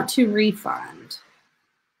you want to refund,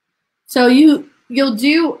 so you'll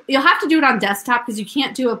have to do it on desktop because you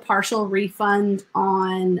can't do a partial refund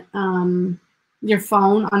on your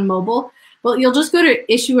phone on mobile. But you'll just go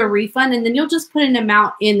to issue a refund, and then you'll just put an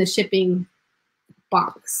amount in the shipping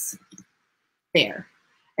box there.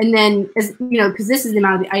 And then, as you know, because this is the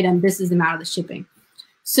amount of the item, this is the amount of the shipping.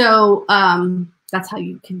 So that's how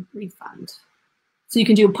you can refund. So you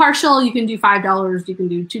can do a partial, you can do $5, you can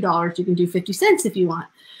do $2, you can do 50 cents if you want.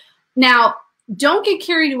 Now, don't get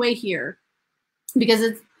carried away here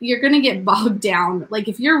because you're going to get bogged down. Like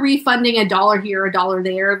if you're refunding $1 here, $1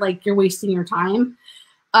 there, like you're wasting your time.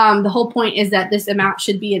 The whole point is that this amount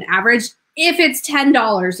should be an average. If it's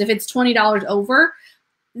 $10, if it's $20 over,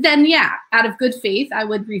 then yeah, out of good faith, I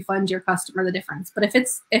would refund your customer the difference. But if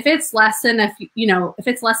it's less than if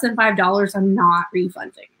it's less than $5, I'm not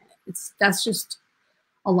refunding it. That's just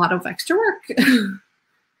a lot of extra work.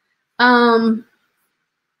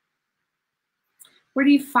 Where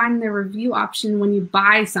do you find the review option when you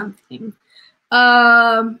buy something?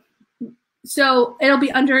 So it'll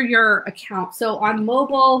be under your account. So on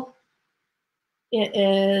mobile, it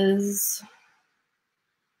is,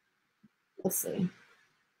 let's see.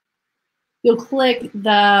 You'll click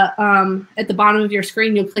the, at the bottom of your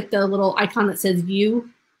screen, you'll click the little icon that says view.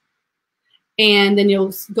 And then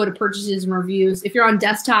you'll go to purchases and reviews. If you're on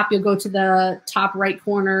desktop, you'll go to the top right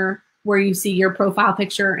corner where you see your profile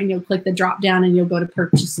picture and you'll click the drop down and you'll go to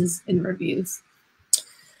purchases and reviews.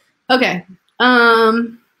 Okay.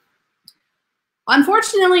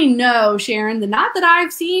 Unfortunately, no, Sharon, not that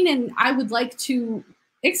I've seen, and I would like to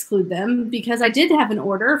exclude them because I did have an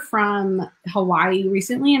order from Hawaii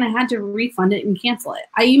recently and I had to refund it and cancel it.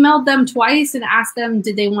 I emailed them twice and asked them,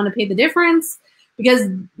 did they want to pay the difference? Because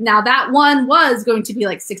now that one was going to be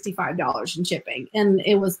like $65 in shipping and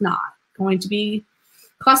it was not going to be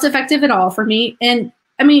cost effective at all for me. And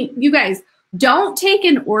I mean, you guys, don't take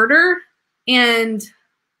an order and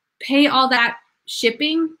pay all that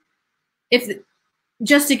shipping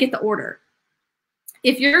just to get the order.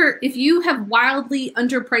 If you have wildly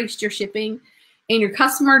underpriced your shipping and your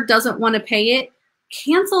customer doesn't want to pay it,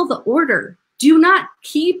 cancel the order. Do not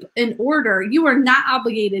keep an order. You are not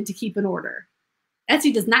obligated to keep an order.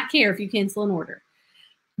 Etsy does not care if you cancel an order.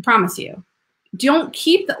 I promise you. Don't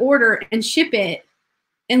keep the order and ship it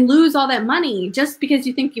and lose all that money just because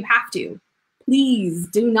you think you have to. Please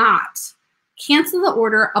do not. Cancel the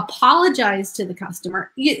order. Apologize to the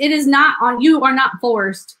customer. It is not on you. Are not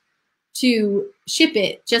forced to ship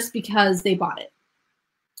it just because they bought it.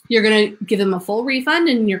 You're going to give them a full refund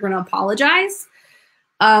and you're going to apologize.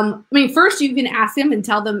 I mean, first you can ask them and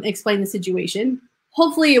tell them, explain the situation.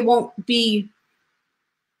 Hopefully it won't be,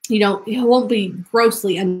 it won't be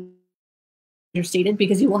grossly understated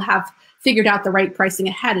because you will have figured out the right pricing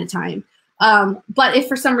ahead of time. But if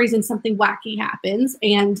for some reason something wacky happens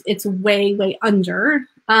and it's way, way under,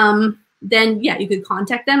 then yeah, you could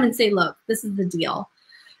contact them and say, look, this is the deal.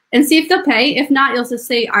 And see if they'll pay. If not, you'll just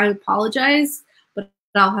say, I apologize, but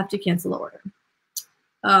I'll have to cancel the order.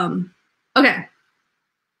 Okay.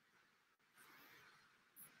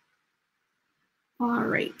 All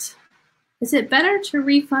right. Is it better to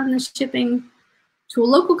refund the shipping to a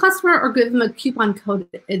local customer or give them a coupon code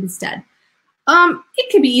instead?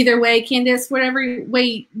 It could be either way, Candace, whatever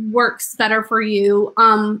way works better for you.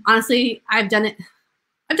 Honestly, I've done it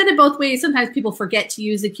both ways. Sometimes people forget to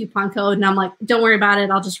use the coupon code and I'm like, don't worry about it.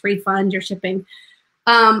 I'll just refund your shipping.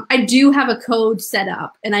 I do have a code set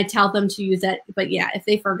up and I tell them to use it. But yeah, if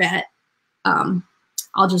they forget,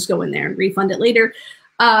 I'll just go in there and refund it later.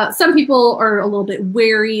 Some people are a little bit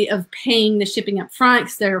wary of paying the shipping up front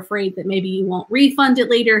because they're afraid that maybe you won't refund it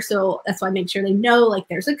later. So that's why I make sure they know, like,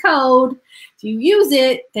 there's a code. If you use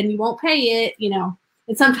it, then you won't pay it,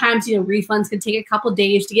 And sometimes, refunds can take a couple of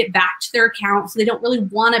days to get back to their account, so they don't really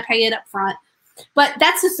want to pay it up front. But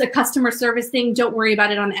that's just a customer service thing. Don't worry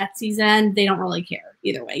about it on Etsy's end. They don't really care.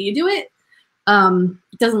 Either way you do it,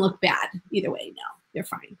 it doesn't look bad. Either way, no, you're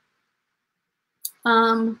fine.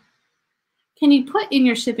 Can you put in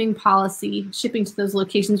your shipping policy, shipping to those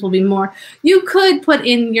locations will be more? You could put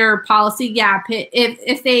in your policy, yeah,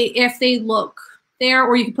 if they look there,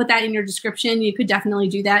 or you could put that in your description. You could definitely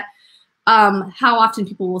do that. How often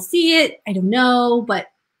people will see it, I don't know,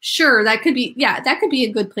 but sure, that could be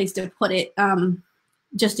a good place to put it,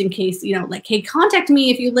 just in case, like, hey, contact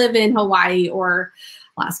me if you live in Hawaii or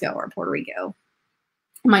Alaska or Puerto Rico.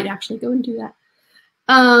 I might actually go and do that.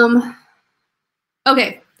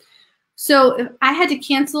 Okay. So if I had to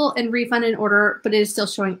cancel and refund an order, but it is still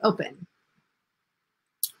showing open.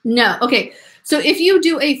 No. Okay. So if you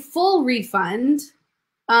do a full refund,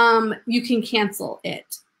 you can cancel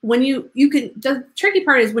it. When you can, the tricky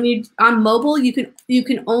part is when you on mobile, you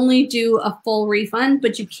can only do a full refund,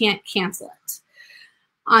 but you can't cancel it.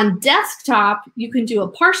 On desktop, you can do a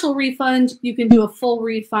partial refund, you can do a full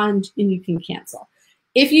refund, and you can cancel.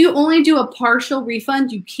 If you only do a partial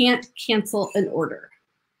refund, you can't cancel an order.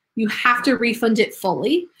 You have to refund it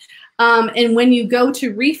fully. And when you go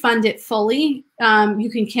to refund it fully, you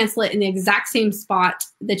can cancel it in the exact same spot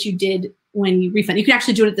that you did when you refund. You can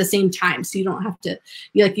actually do it at the same time, so you don't have to.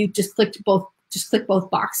 You just click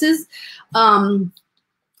both boxes.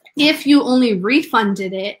 If you only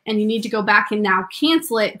refunded it and you need to go back and now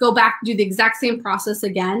cancel it, go back, do the exact same process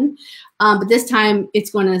again. But this time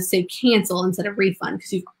it's going to say cancel instead of refund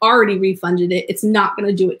because you've already refunded it. It's not going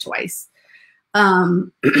to do it twice.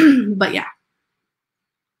 But yeah.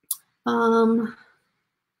 Okay.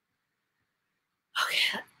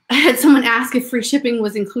 I had someone ask if free shipping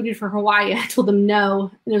was included for Hawaii. I told them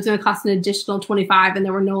no, and it was going to cost an additional $25, and they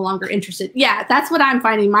were no longer interested. Yeah, that's what I'm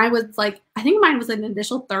finding. Mine was I think mine was an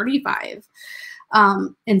additional $35.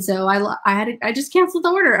 And so I just canceled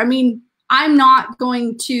the order. I mean, I'm not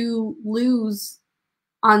going to lose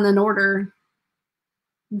on an order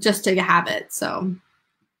just to have it. So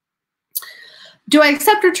do I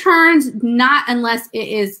accept returns? Not unless it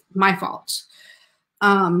is my fault.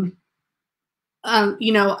 Not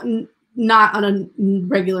on a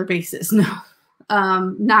regular basis. No.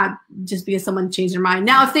 Not just because someone changed their mind.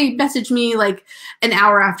 Now, if they message me like an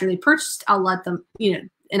hour after they purchased, I'll let them,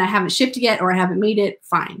 and I haven't shipped it yet or I haven't made it,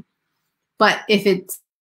 fine. But if it's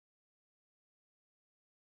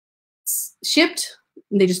shipped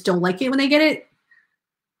and they just don't like it when they get it,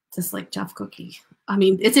 just like tough cookie. I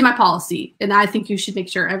mean, it's in my policy, and I think you should make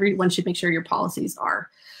sure, everyone should make sure your policies are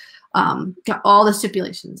got all the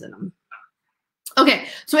stipulations in them. Okay,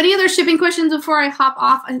 so any other shipping questions before I hop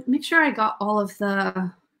off? Make sure I got all of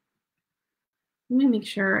the, let me make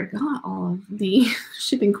sure I got all of the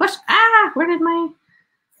shipping questions. Where did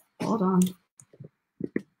hold on.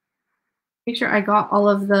 Make sure I got all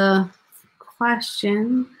of the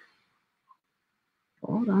questions.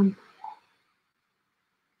 Hold on.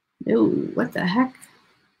 No, what the heck?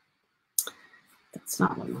 That's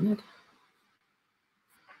not what I wanted.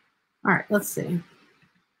 All right, let's see.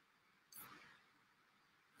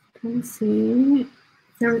 Let's see if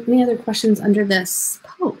there are any other questions under this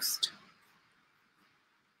post.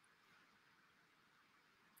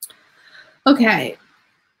 Okay.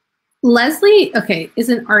 Leslie, is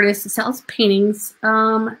an artist, sells paintings.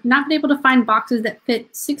 Not been able to find boxes that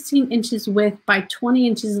fit 16 inches width by 20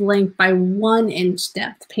 inches length by 1 inch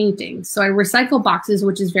depth paintings. So I recycle boxes,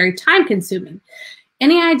 which is very time consuming.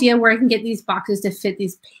 Any idea where I can get these boxes to fit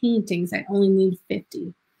these paintings? I only need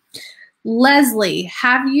 50. Leslie,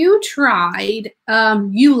 have you tried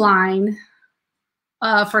Uline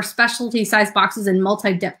for specialty size boxes and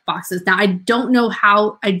multi-depth boxes? Now, I don't know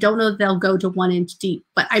if they'll go to 1 inch deep,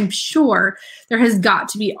 but I'm sure there has got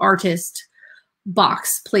to be artist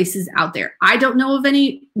box places out there. I don't know of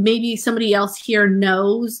any, maybe somebody else here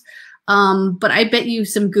knows, but I bet you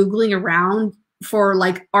some Googling around for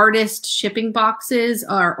like artist shipping boxes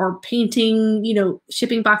or painting,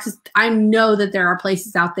 shipping boxes. I know that there are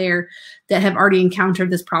places out there that have already encountered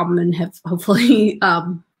this problem and have hopefully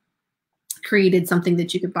created something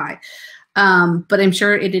that you could buy. But I'm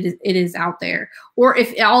sure it is out there. Or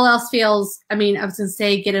if all else fails, I mean, I was going to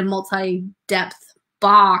say get a multi-depth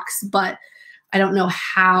box, but I don't know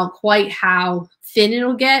quite how thin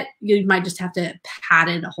it'll get. You might just have to pad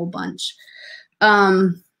it a whole bunch.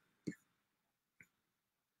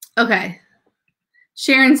 Okay.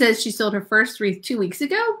 Sharon says she sold her first wreath 2 weeks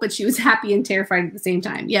ago, but she was happy and terrified at the same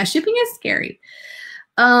time. Yeah, shipping is scary.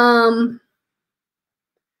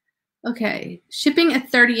 Okay, shipping a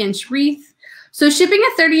 30-inch wreath. So shipping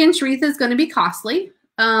a 30-inch wreath is going to be costly.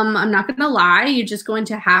 I'm not going to lie. You're just going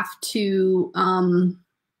to have to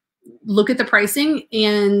look at the pricing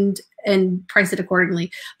and price it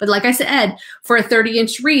accordingly. But like I said, for a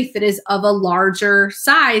 30-inch wreath that is of a larger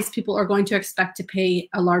size, people are going to expect to pay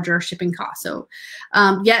a larger shipping cost. So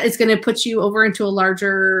yeah, it's going to put you over into a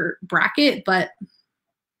larger bracket, but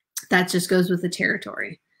that just goes with the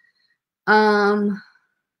territory.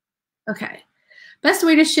 Okay. Best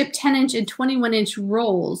way to ship 10-inch and 21-inch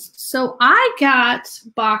rolls. So I got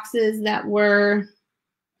boxes that were,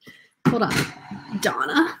 hold on,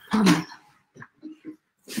 Donna. Hold on.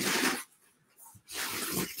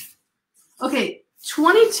 Okay,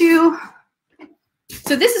 22. So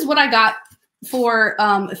So this is what I got for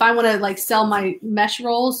if I want to like sell my mesh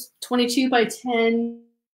rolls, 22 by 10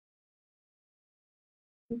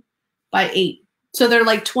 by 8. So they're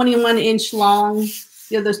like 21-inch long,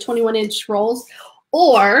 those 21-inch rolls.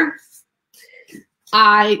 Or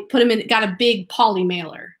I put them in, got a big poly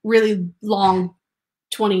mailer, really long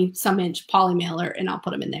 20-some inch poly mailer, and I'll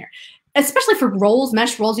put them in there. Especially for rolls,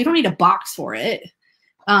 mesh rolls, you don't need a box for it.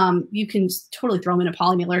 You can totally throw them in a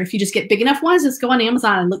poly mailer. If you just get big enough ones, just go on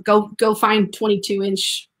Amazon and look, go find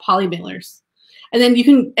 22-inch poly mailers. And then you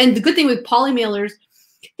can, and the good thing with poly mailers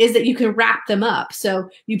is that you can wrap them up. So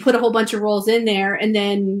you put a whole bunch of rolls in there and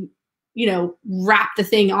then, wrap the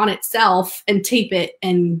thing on itself and tape it,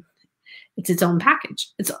 and it's its own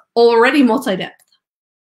package. It's already multi-depth.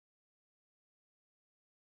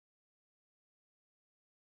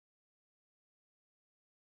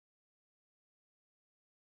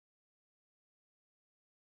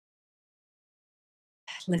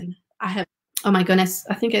 I have, oh my goodness,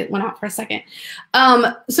 I think it went out for a second.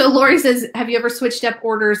 So Lori says, have you ever switched up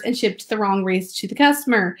orders and shipped the wrong wreath to the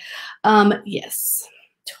customer? Yes,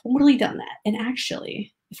 totally done that. And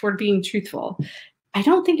actually, if we're being truthful, I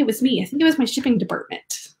don't think it was me. I think it was my shipping department,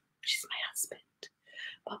 which is my husband,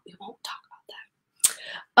 but we won't talk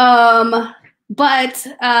about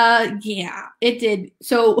that. Yeah, it did.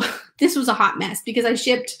 So this was a hot mess because I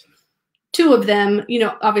shipped 2 of them,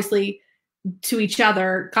 obviously to each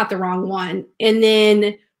other, got the wrong one. And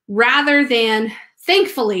then rather than,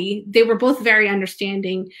 thankfully, they were both very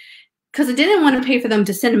understanding because I didn't want to pay for them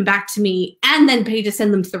to send them back to me and then pay to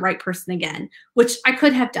send them to the right person again, which I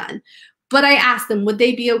could have done. But I asked them, would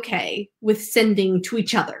they be okay with sending to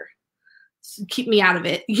each other? So keep me out of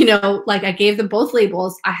it. Like I gave them both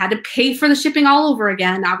labels. I had to pay for the shipping all over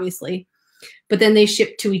again, obviously, but then they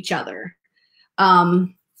shipped to each other.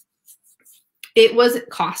 It was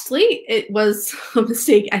costly. It was a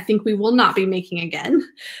mistake I think we will not be making again.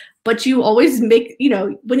 But you always make,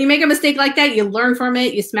 when you make a mistake like that, you learn from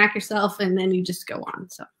it, you smack yourself, and then you just go on.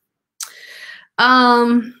 So,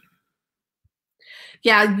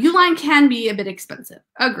 yeah, Uline can be a bit expensive.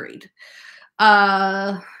 Agreed.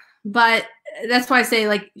 But that's why I say,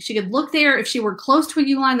 like, she could look there if she were close to a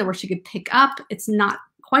Uline where she could pick up. It's not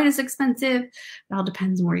quite as expensive. It all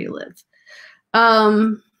depends on where you live.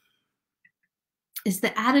 Is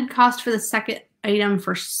the added cost for the second item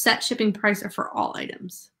for set shipping price or for all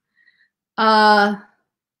items? So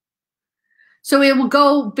it will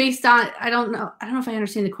go based on, I don't know if I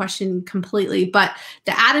understand the question completely, but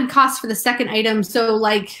the added cost for the second item. So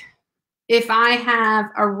like if I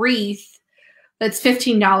have a wreath that's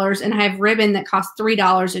 $15 and I have ribbon that costs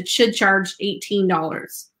 $3, it should charge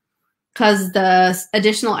 $18 because the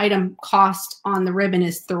additional item cost on the ribbon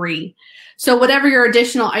is $3. So whatever your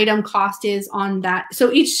additional item cost is on that.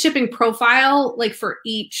 So each shipping profile, like for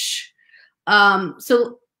each,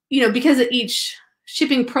 because each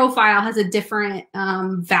shipping profile has a different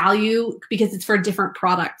value because it's for a different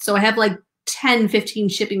product. So I have like 10, 15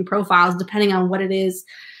 shipping profiles depending on what it is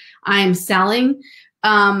I'm selling.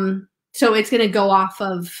 So it's going to go off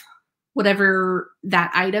of whatever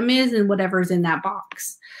that item is and whatever's in that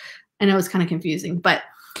box. I know it's kind of confusing, but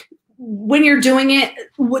when you're doing it,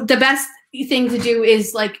 the best thing to do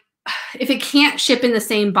is like, if it can't ship in the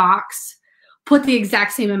same box, put the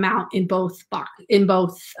exact same amount in both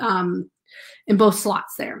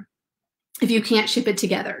slots there. If you can't ship it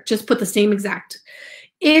together, just put the same exact.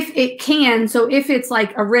 If it can, so if it's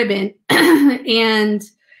like a ribbon and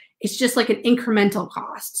it's just like an incremental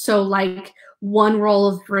cost. So like 1 roll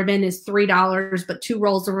of ribbon is $3, but 2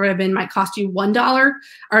 rolls of ribbon might cost you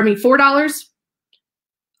 $4.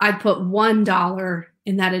 I'd put $1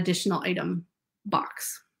 in that additional item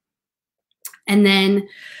box. And then,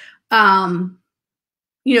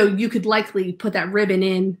 you could likely put that ribbon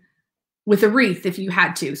in with a wreath if you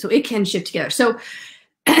had to. So it can ship together. So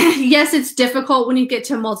yes, it's difficult when you get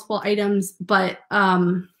to multiple items, but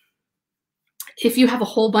if you have a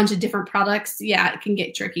whole bunch of different products, yeah, it can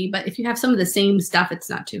get tricky. But if you have some of the same stuff, it's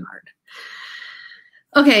not too hard.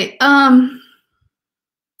 Okay.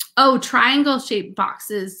 Triangle shaped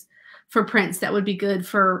boxes for prints. That would be good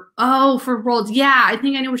for rolls. Yeah, I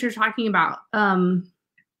think I know what you're talking about.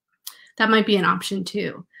 That might be an option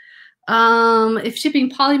too. If shipping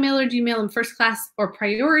poly mailer, do you mail them first class or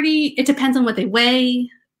priority? It depends on what they weigh.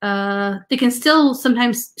 They can still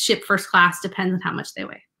sometimes ship first class, depends on how much they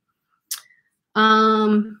weigh.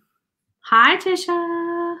 Hi,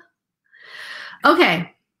 Tisha.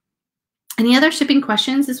 Okay. Any other shipping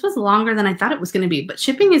questions? This was longer than I thought it was going to be, but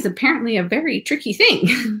shipping is apparently a very tricky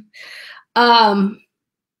thing. But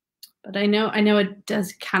I know it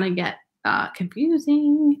does kind of get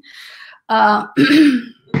confusing.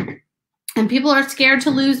 And people are scared to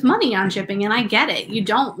lose money on shipping, and I get it. You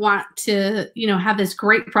don't want to, have this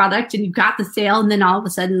great product and you've got the sale and then all of a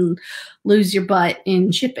sudden lose your butt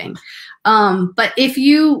in shipping. But if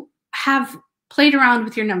you have played around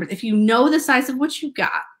with your numbers, if you know the size of what you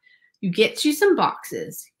got, you get you some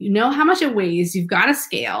boxes, you know how much it weighs, you've got a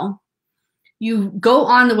scale, you go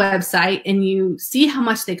on the website and you see how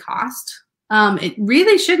much they cost. It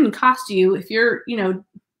really shouldn't cost you, if you're,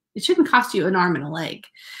 it shouldn't cost you an arm and a leg.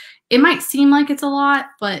 It might seem like it's a lot,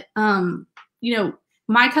 but,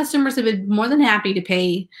 my customers have been more than happy to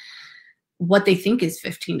pay what they think is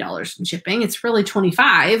 $15 in shipping. It's really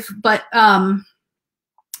 $25, but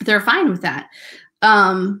they're fine with that.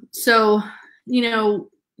 So,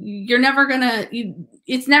 you're never gonna,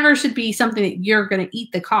 it's never should be something that you're gonna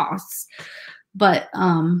eat the costs. But,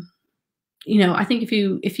 I think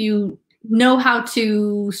if you know how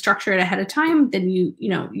to structure it ahead of time, then you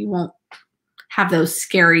won't have those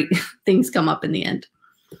scary things come up in the end.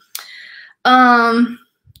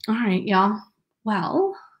 All right, y'all.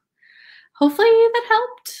 Well, hopefully that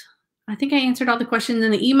helped. I think I answered all the questions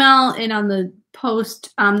in the email and on the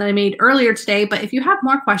post that I made earlier today. But if you have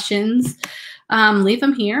more questions, leave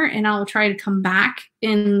them here and I'll try to come back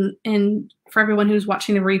and for everyone who's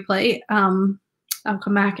watching the replay, I'll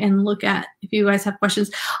come back and look at if you guys have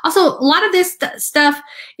questions. Also, a lot of this stuff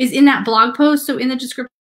is in that blog post. So in the description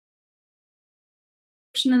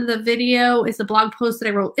of the video is the blog post that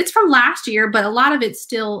I wrote. It's from last year, but a lot of it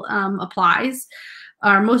still applies,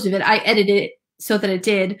 or most of it. I edited it so that it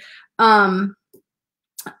did, so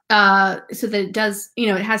that it does,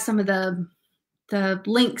 it has some of the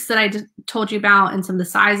links that I just told you about and some of the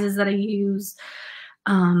sizes that I use,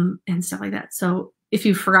 and stuff like that. So if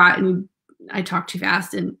you forgot and I talked too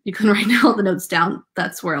fast and you couldn't write all the notes down,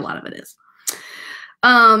 that's where a lot of it is.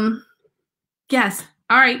 Yes.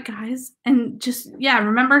 All right, guys. And just,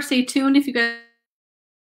 remember, stay tuned if you guys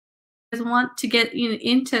want to get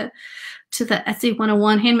into the Etsy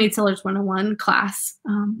 101, Handmade Sellers 101 class.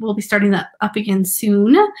 We'll be starting that up again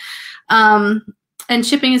soon. And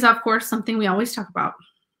shipping is, of course, something we always talk about.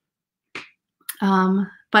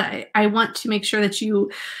 But I want to make sure that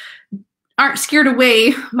you aren't scared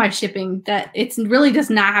away by shipping, that it really does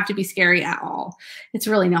not have to be scary at all. It's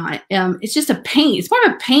really not. It's just a pain. It's more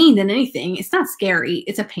of a pain than anything. It's not scary.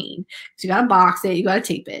 It's a pain. So you got to box it. You got to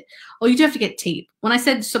tape it. Oh, you do have to get tape. When I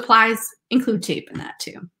said supplies, include tape in that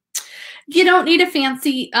too. You don't need a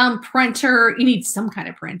fancy printer. You need some kind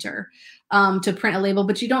of printer to print a label,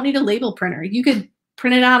 but you don't need a label printer. You could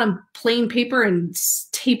print it out on plain paper and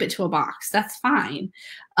tape it to a box. That's fine.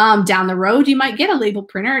 Down the road, you might get a label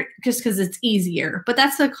printer just because it's easier, but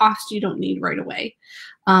that's a cost you don't need right away.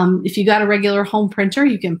 If you got a regular home printer,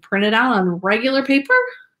 you can print it out on regular paper,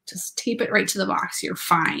 just tape it right to the box. You're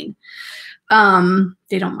fine.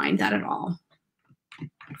 They don't mind that at all.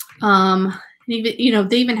 Even,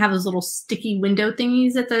 they even have those little sticky window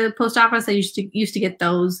thingies at the post office. I used to get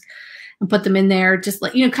those and put them in there, just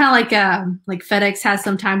like, kind of like FedEx has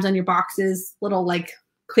sometimes on your boxes, little like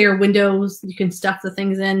clear windows you can stuff the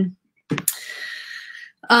things in.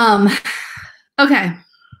 Okay.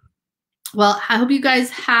 Well, I hope you guys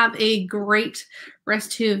have a great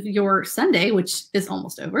rest of your Sunday, which is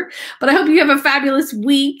almost over, but I hope you have a fabulous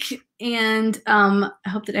week, and I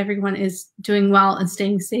hope that everyone is doing well and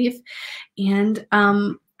staying safe. And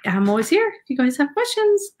I'm always here if you guys have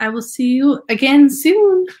questions. I will see you again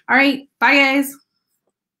soon. All right. Bye, guys.